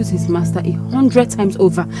would choose his master 100 times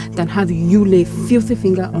over than have you lay a filthy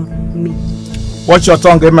finger on me. Watch your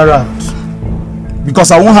tongue, Emerald. Because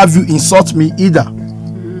I won't have you insult me either.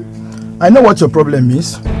 I know what your problem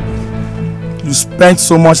is. You spent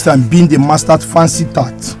so much time being the mastered fancy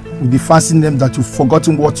tart with the fancy name that you've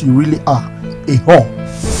forgotten what you really are. A whore.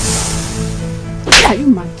 Are you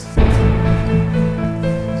mad?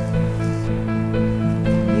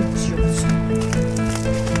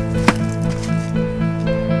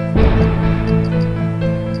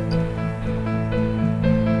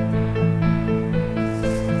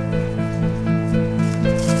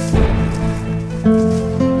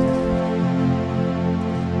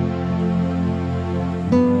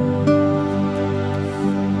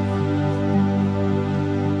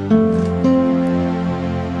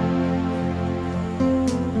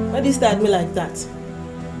 At me like that.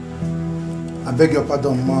 I beg your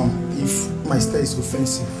pardon, Mom, if my stare is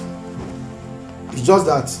offensive. It's just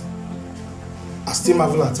that I still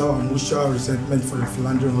marvel at how mutual resentment for your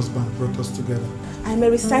philandering husband brought us together. I may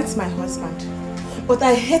resent my husband, but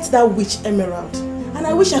I hate that witch Emerald, and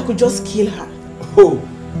I wish I could just kill her. Oh,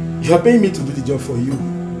 you are paying me to do the job for you?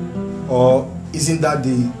 Or isn't that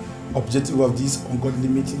the objective of this ungodly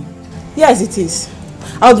meeting? Yes, it is.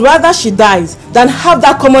 I would rather she dies than have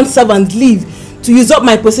that common servant leave to usurp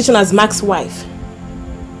my position as Max's wife.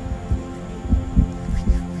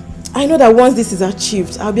 I know that once this is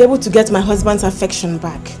achieved, I'll be able to get my husband's affection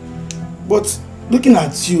back. But looking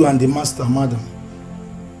at you and the master, madam,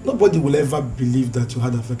 nobody will ever believe that you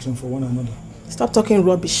had affection for one another. Stop talking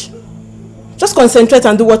rubbish. Just concentrate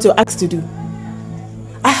and do what you're asked to do.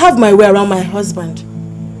 I have my way around my husband.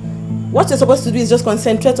 What you're supposed to do is just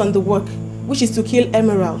concentrate on the work, which is to kill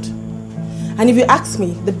Emerald. And if you ask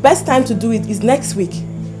me, the best time to do it is next week,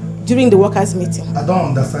 during the workers' meeting. I don't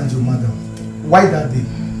understand you, madam. Why that day?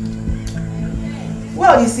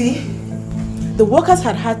 Well, you see, the workers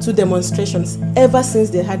had had 2 demonstrations ever since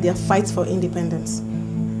they had their fight for independence.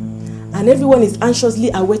 And everyone is anxiously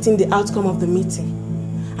awaiting the outcome of the meeting.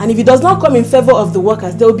 And if it does not come in favor of the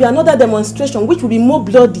workers, there will be another demonstration which will be more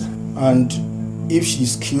bloody. And if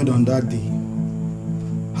she's killed on that day,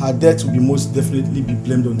 her death will be most definitely be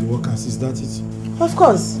blamed on the workers. Is that it? Of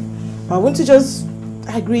course. But won't you just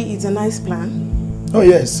agree it's a nice plan? Oh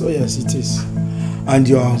yes, it is. And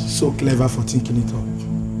you are so clever for thinking it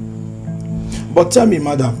up. But tell me,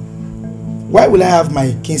 madam, why will I have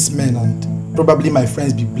my kinsmen and probably my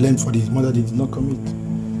friends be blamed for the murder they did not commit?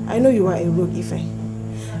 I know you are a rogue, Ife.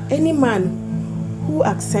 Any man who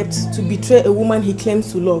accepts to betray a woman he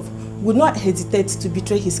claims to love would not hesitate to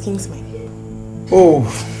betray his kinsmen. Oh,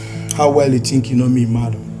 how well you think you know me,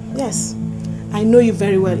 madam. Yes, I know you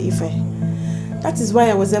very well, Ife. That is why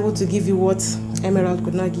I was able to give you what Emerald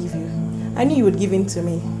could not give you. I knew you would give in to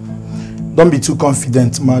me. Don't be too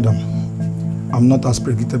confident, madam. I'm not as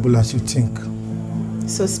predictable as you think.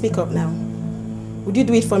 So speak up now. Would you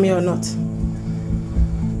do it for me or not?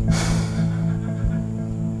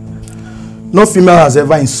 No female has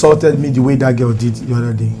ever insulted me the way that girl did the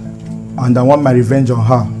other day. And I want my revenge on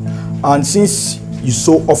her. And since you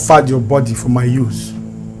so offered your body for my use,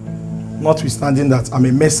 notwithstanding that I'm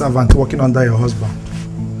a maid servant working under your husband,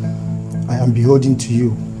 I am beholden to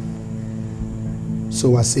you.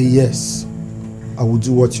 So I say yes, I will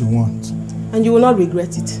do what you want. And you will not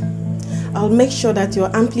regret it. I'll make sure that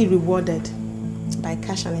you're amply rewarded by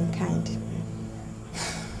cash and in kind.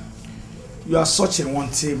 You are such a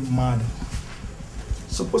wanted man.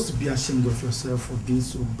 Supposed to be ashamed of yourself for being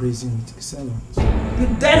so brazen with a servant. You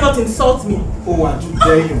dare not insult me. Oh, I do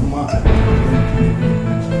dare you, man.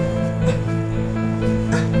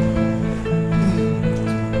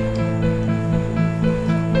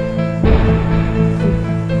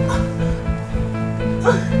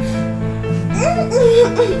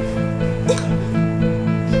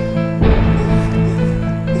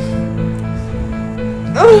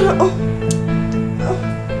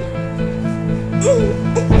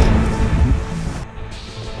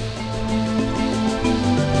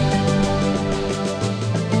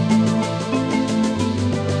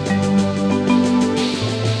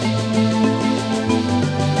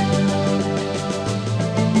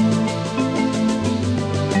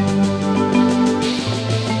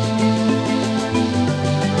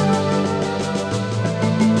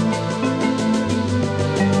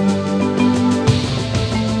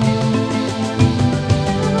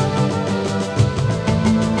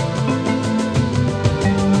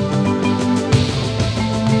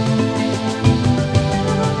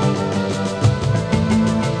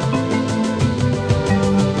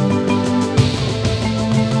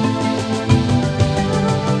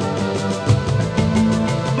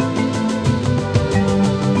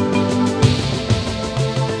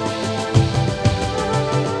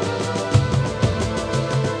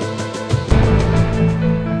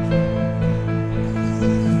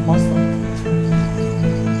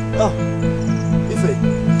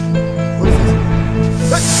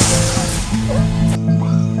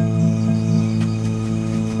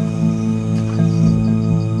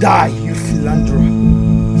 Die, you philanderer.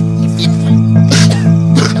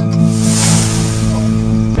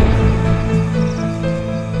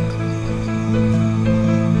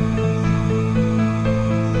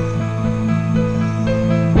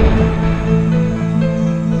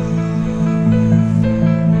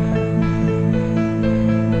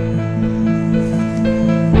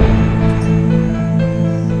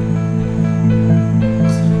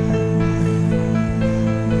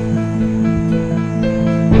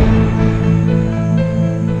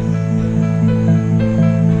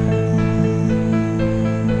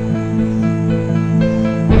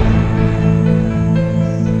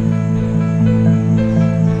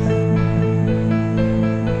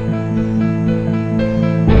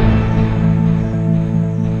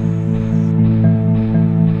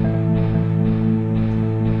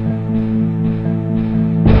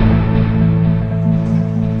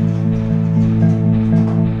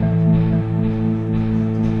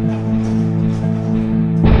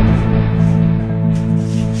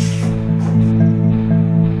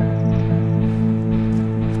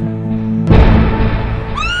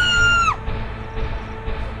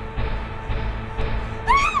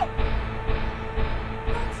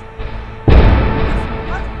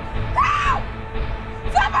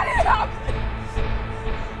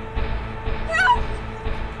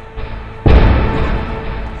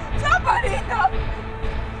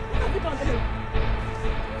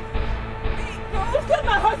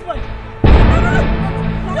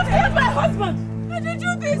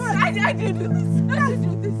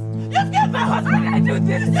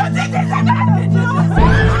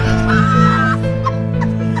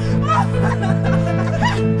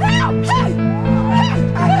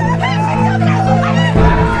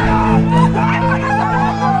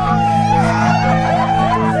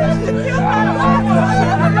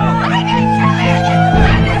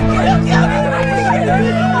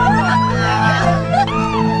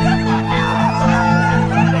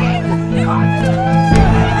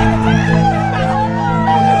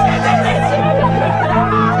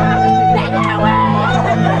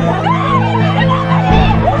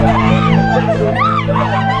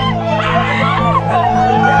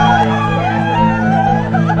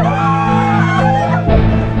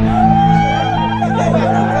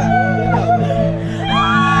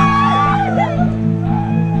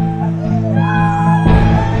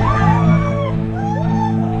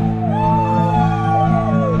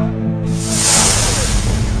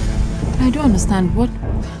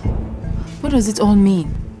 What does it all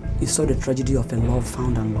mean? You saw the tragedy of a love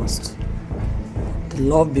found and lost. The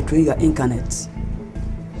love between your incarnates,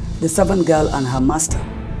 the servant girl and her master.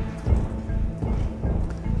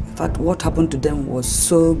 In fact, what happened to them was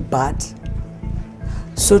so bad,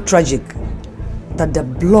 so tragic, that the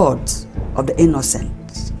blood of the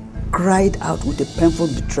innocent cried out with a painful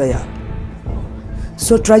betrayal.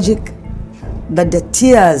 So tragic that the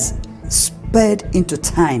tears sped into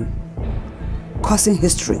time, causing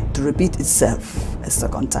history to repeat itself a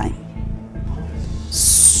second time.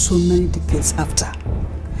 So many decades after,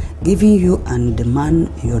 giving you and the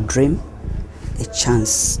man in your dream a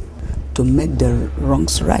chance to make the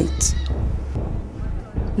wrongs right.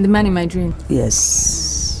 The man in my dream?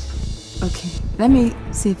 Yes. Okay, let me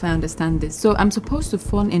see if I understand this. So I'm supposed to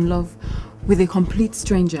fall in love with a complete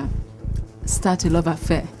stranger, start a love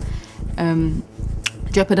affair,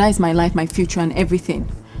 jeopardize my life, my future and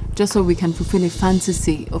everything, just so we can fulfill a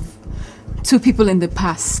fantasy of two people in the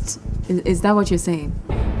past. Is that what you're saying?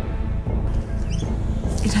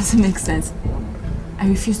 It doesn't make sense. I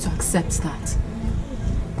refuse to accept that.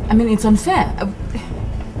 I mean, it's unfair.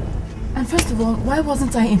 And first of all, why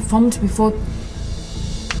wasn't I informed before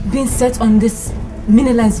being set on this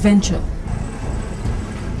meaningless venture?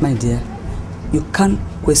 My dear, you can't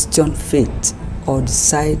question fate or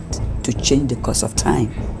decide to change the course of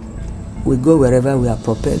time. We go wherever we are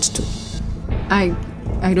propelled to. I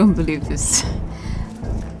don't believe this.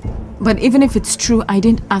 But even if it's true, I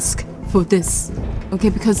didn't ask for this. Okay,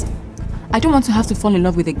 because I don't want to have to fall in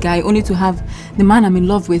love with a guy only to have the man I'm in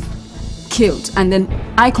love with killed and then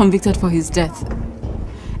I convicted for his death.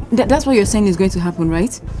 That's what you're saying is going to happen,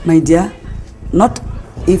 right? My dear, not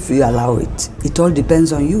if you allow it. It all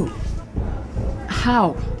depends on you.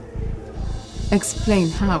 How? Explain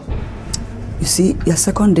how. You see, your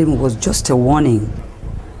second dream was just a warning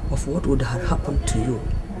of what would have happened to you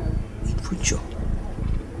in future.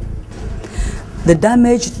 The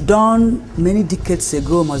damage done many decades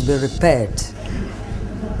ago must be repaired.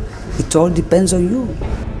 It all depends on you.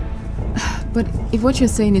 But if what you're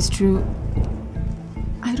saying is true,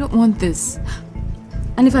 I don't want this.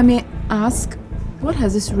 And if I may ask, what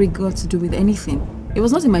has this rig got to do with anything? It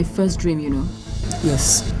was not in my first dream, you know.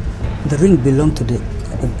 Yes, the ring belonged to the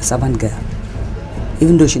servant girl,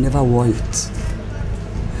 even though she never wore it.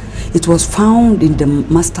 It was found in the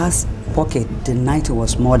master's pocket the night he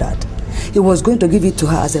was murdered. He was going to give it to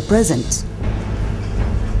her as a present.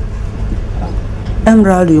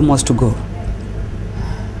 Emerald, you must go.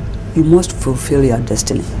 You must fulfill your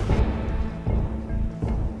destiny.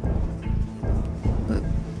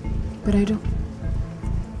 But I don't.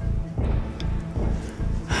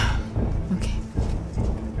 Okay.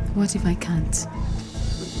 What if I can't?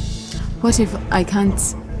 What if I can't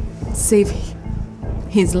save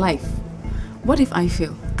his life? What if I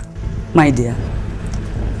fail? My dear,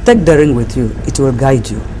 take the ring with you. It will guide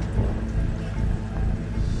you.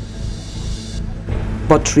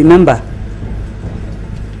 But remember,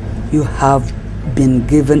 you have been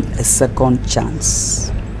given a second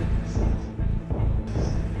chance.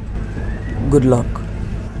 Good luck.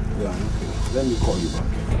 Yeah, okay. Let me call you back.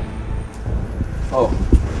 Oh,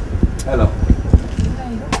 hello.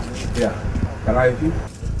 Hi. Yeah, can I help you?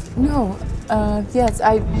 No, yes,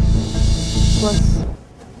 I was...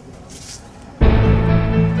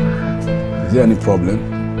 Is there any problem?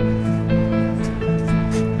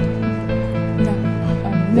 No.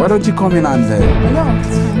 Why don't you come in and... No,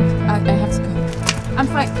 it's fine. I have to go. I'm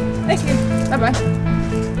fine. Thank you. Bye-bye.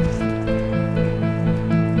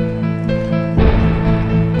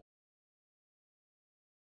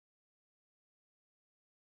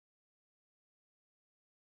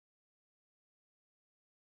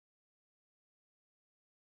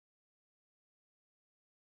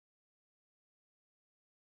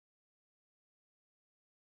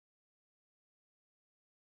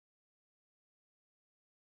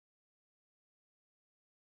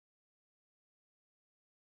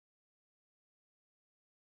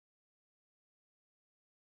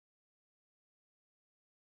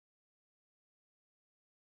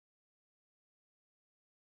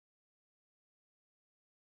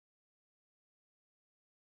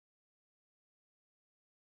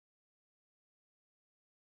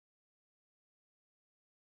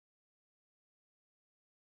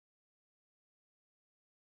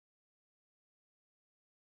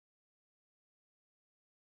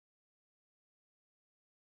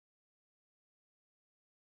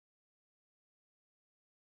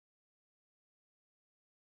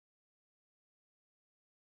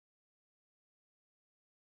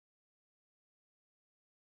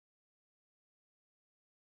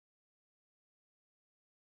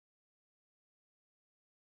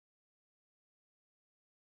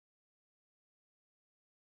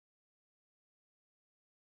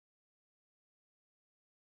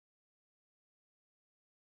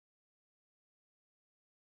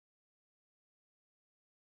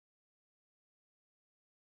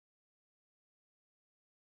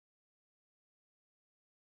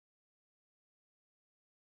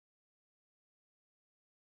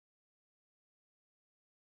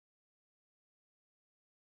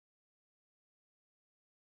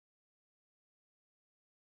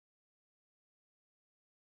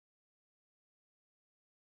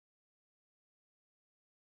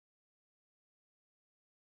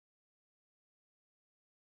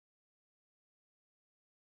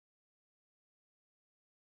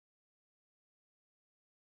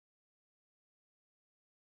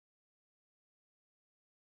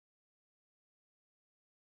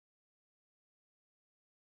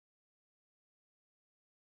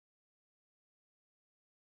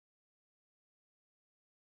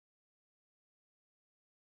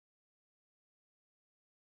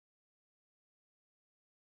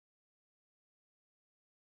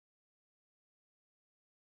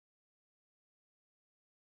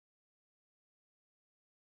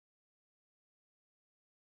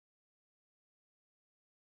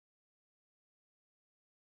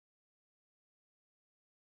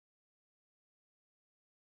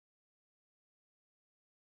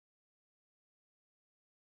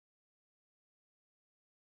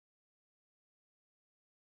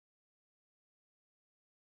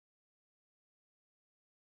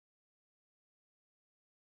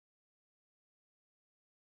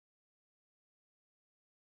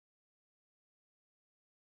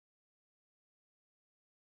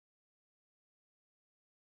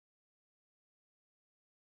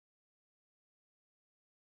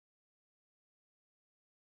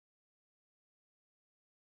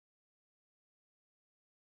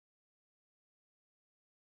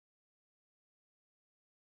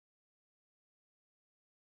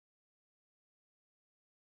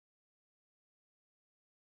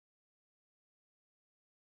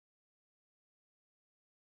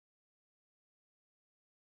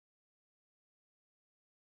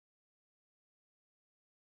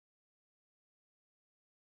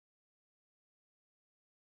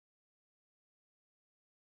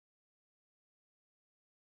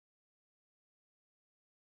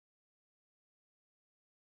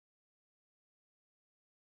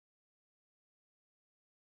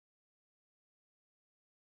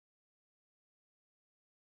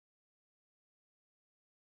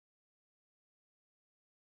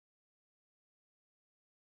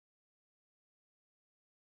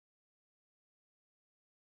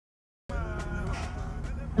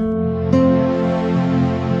 you.